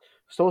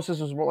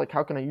 Stoicism is more like,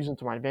 how can I use them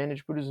to my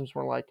advantage? Buddhism is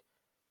more like,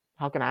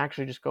 how can I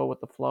actually just go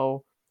with the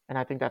flow? And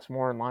I think that's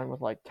more in line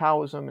with like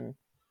Taoism and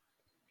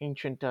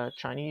ancient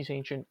Chinese,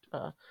 ancient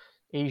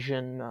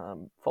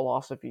Asian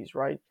philosophies,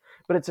 right?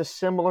 But it's a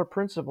similar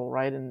principle,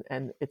 right?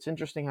 And it's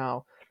interesting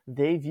how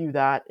they view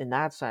that in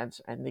that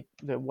sense, and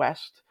the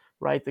West,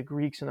 right? The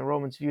Greeks and the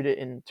Romans viewed it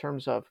in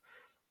terms of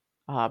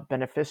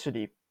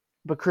beneficity,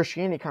 but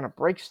Christianity kind of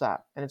breaks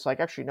that, and it's like,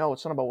 actually, no,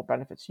 it's not about what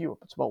benefits you;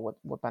 it's about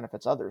what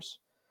benefits others.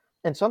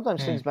 And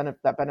sometimes Hmm. things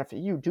that benefit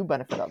you do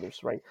benefit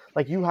others, right?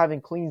 Like you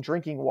having clean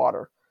drinking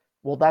water.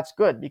 Well, that's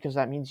good because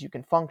that means you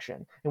can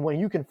function. And when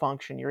you can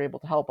function, you're able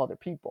to help other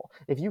people.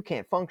 If you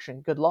can't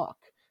function, good luck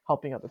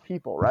helping other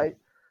people, right?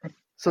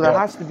 So there Yeah.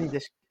 has to be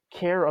this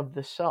care of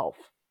the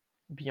self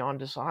beyond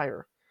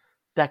desire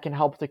that can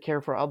help to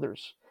care for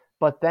others.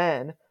 But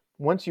then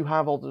once you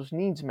have all those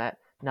needs met,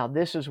 now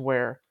this is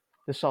where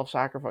the self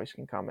sacrifice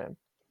can come in.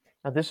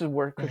 Now, this is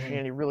where Hmm.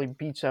 Christianity really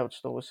beats out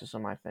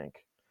Stoicism, I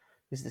think,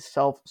 is the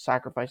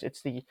self-sacrifice.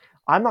 It's the,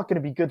 I'm not going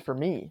to be good for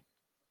me.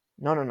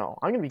 No, no, no.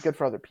 I'm going to be good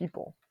for other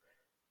people.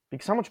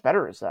 Because how much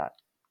better is that?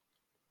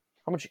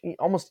 How much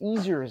almost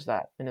easier is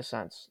that in a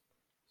sense?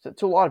 So,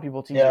 to a lot of people,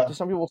 it's easier. Yeah. To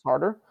some people, it's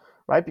harder,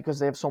 right? Because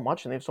they have so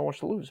much and they have so much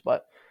to lose.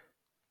 But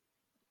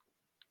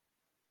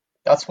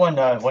That's one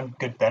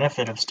good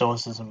benefit of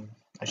Stoicism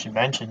I should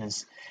mention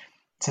is,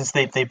 since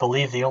they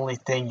believe the only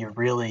thing you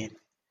really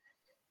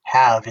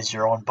have is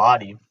your own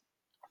body,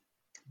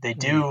 they mhm,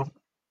 do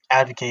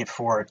advocate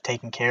for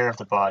taking care of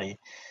the body,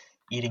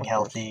 eating of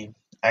course, healthy,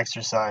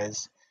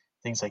 exercise,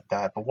 things like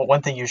that. But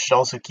one thing you should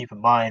also keep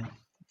in mind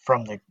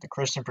from the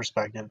Christian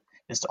perspective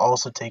is to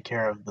also take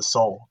care of the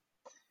soul,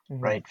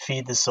 hmm right?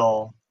 Feed the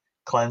soul,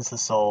 cleanse the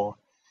soul,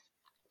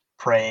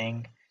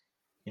 praying,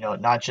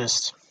 not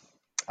just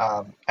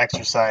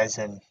exercise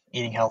and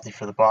eating healthy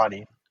for the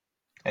body,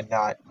 and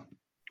not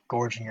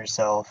gorging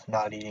yourself,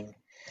 not eating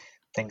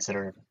things that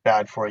are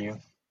bad for you,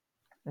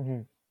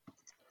 hmm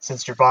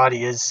since your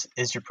body is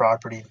your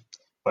property.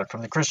 But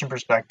from the Christian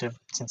perspective,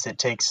 since it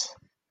takes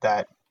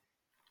that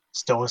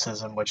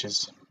stoicism, which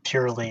is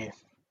purely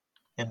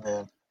in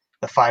the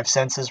five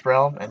senses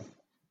realm, and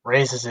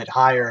raises it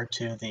higher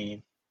to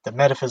the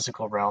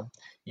metaphysical realm,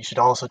 you should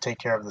also take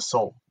care of the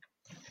soul.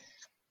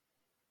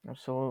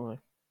 absolutely.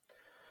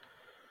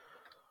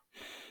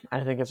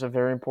 I think it's a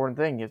very important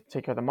thing. You have to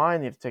take care of the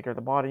mind, you have to take care of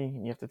the body,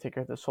 and you have to take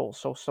care of the soul.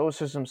 So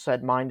Stoicism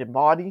said mind and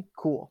body,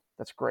 cool,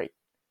 that's great,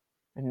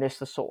 and miss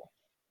the soul.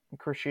 And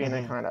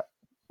Christianity Hmm. kind of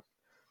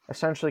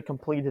essentially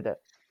completed it.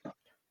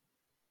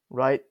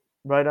 Right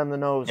on the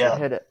nose. Yeah. I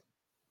hit it.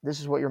 This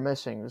is what you're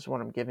missing. This is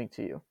what I'm giving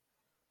to you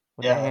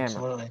with Yeah, the hammer.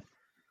 absolutely.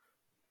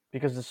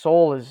 Because the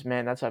soul is,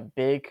 man, that's a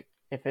big,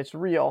 if it's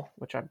real,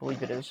 which I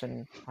believe it is,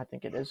 and I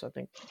think it is. I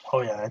think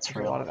Oh yeah, it's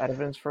there's real. a lot of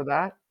evidence for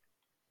that.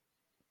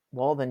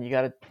 Well, then you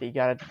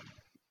gotta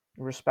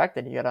respect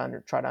it. You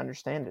gotta try to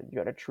understand it. You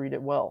gotta treat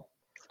it well.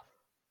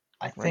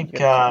 I Right? think You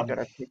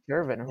gotta take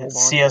care of it and hold on to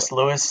C.S. it.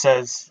 Lewis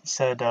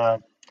said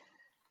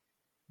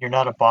you're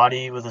not a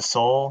body with a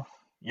soul,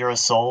 you're a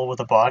soul with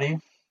a body.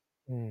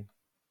 Mm.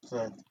 It's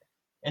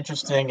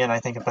interesting, and I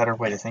think a better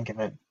way to think of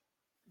it.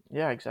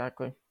 Yeah,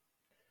 exactly.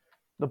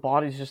 The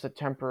body's just a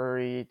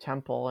temporary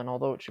temple, and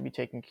although it should be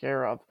taken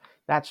care of,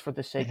 that's for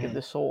the sake of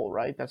the soul,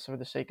 right? That's for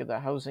the sake of the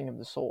housing of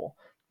the soul.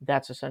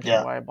 That's essentially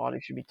Yeah. why a body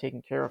should be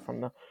taken care of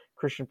from the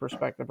Christian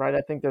perspective, right?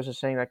 I think there's a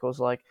saying that goes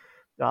like,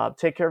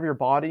 take care of your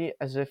body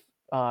as if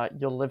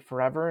you'll live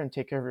forever, and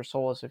take care of your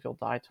soul as if you'll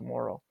die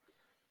tomorrow.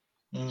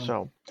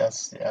 So,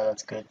 That's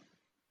good.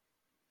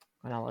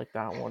 and I like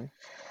that one.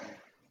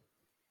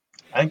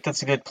 I think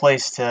that's a good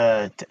place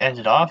to end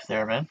it off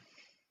there, man.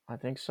 I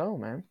think so,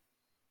 man.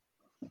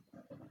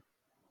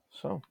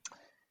 So,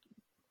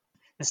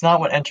 It's not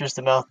what enters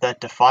the mouth that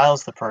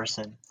defiles the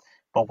person,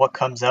 but what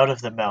comes out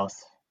of the mouth.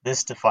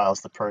 This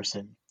defiles the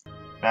person.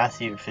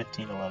 Matthew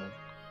 15:11.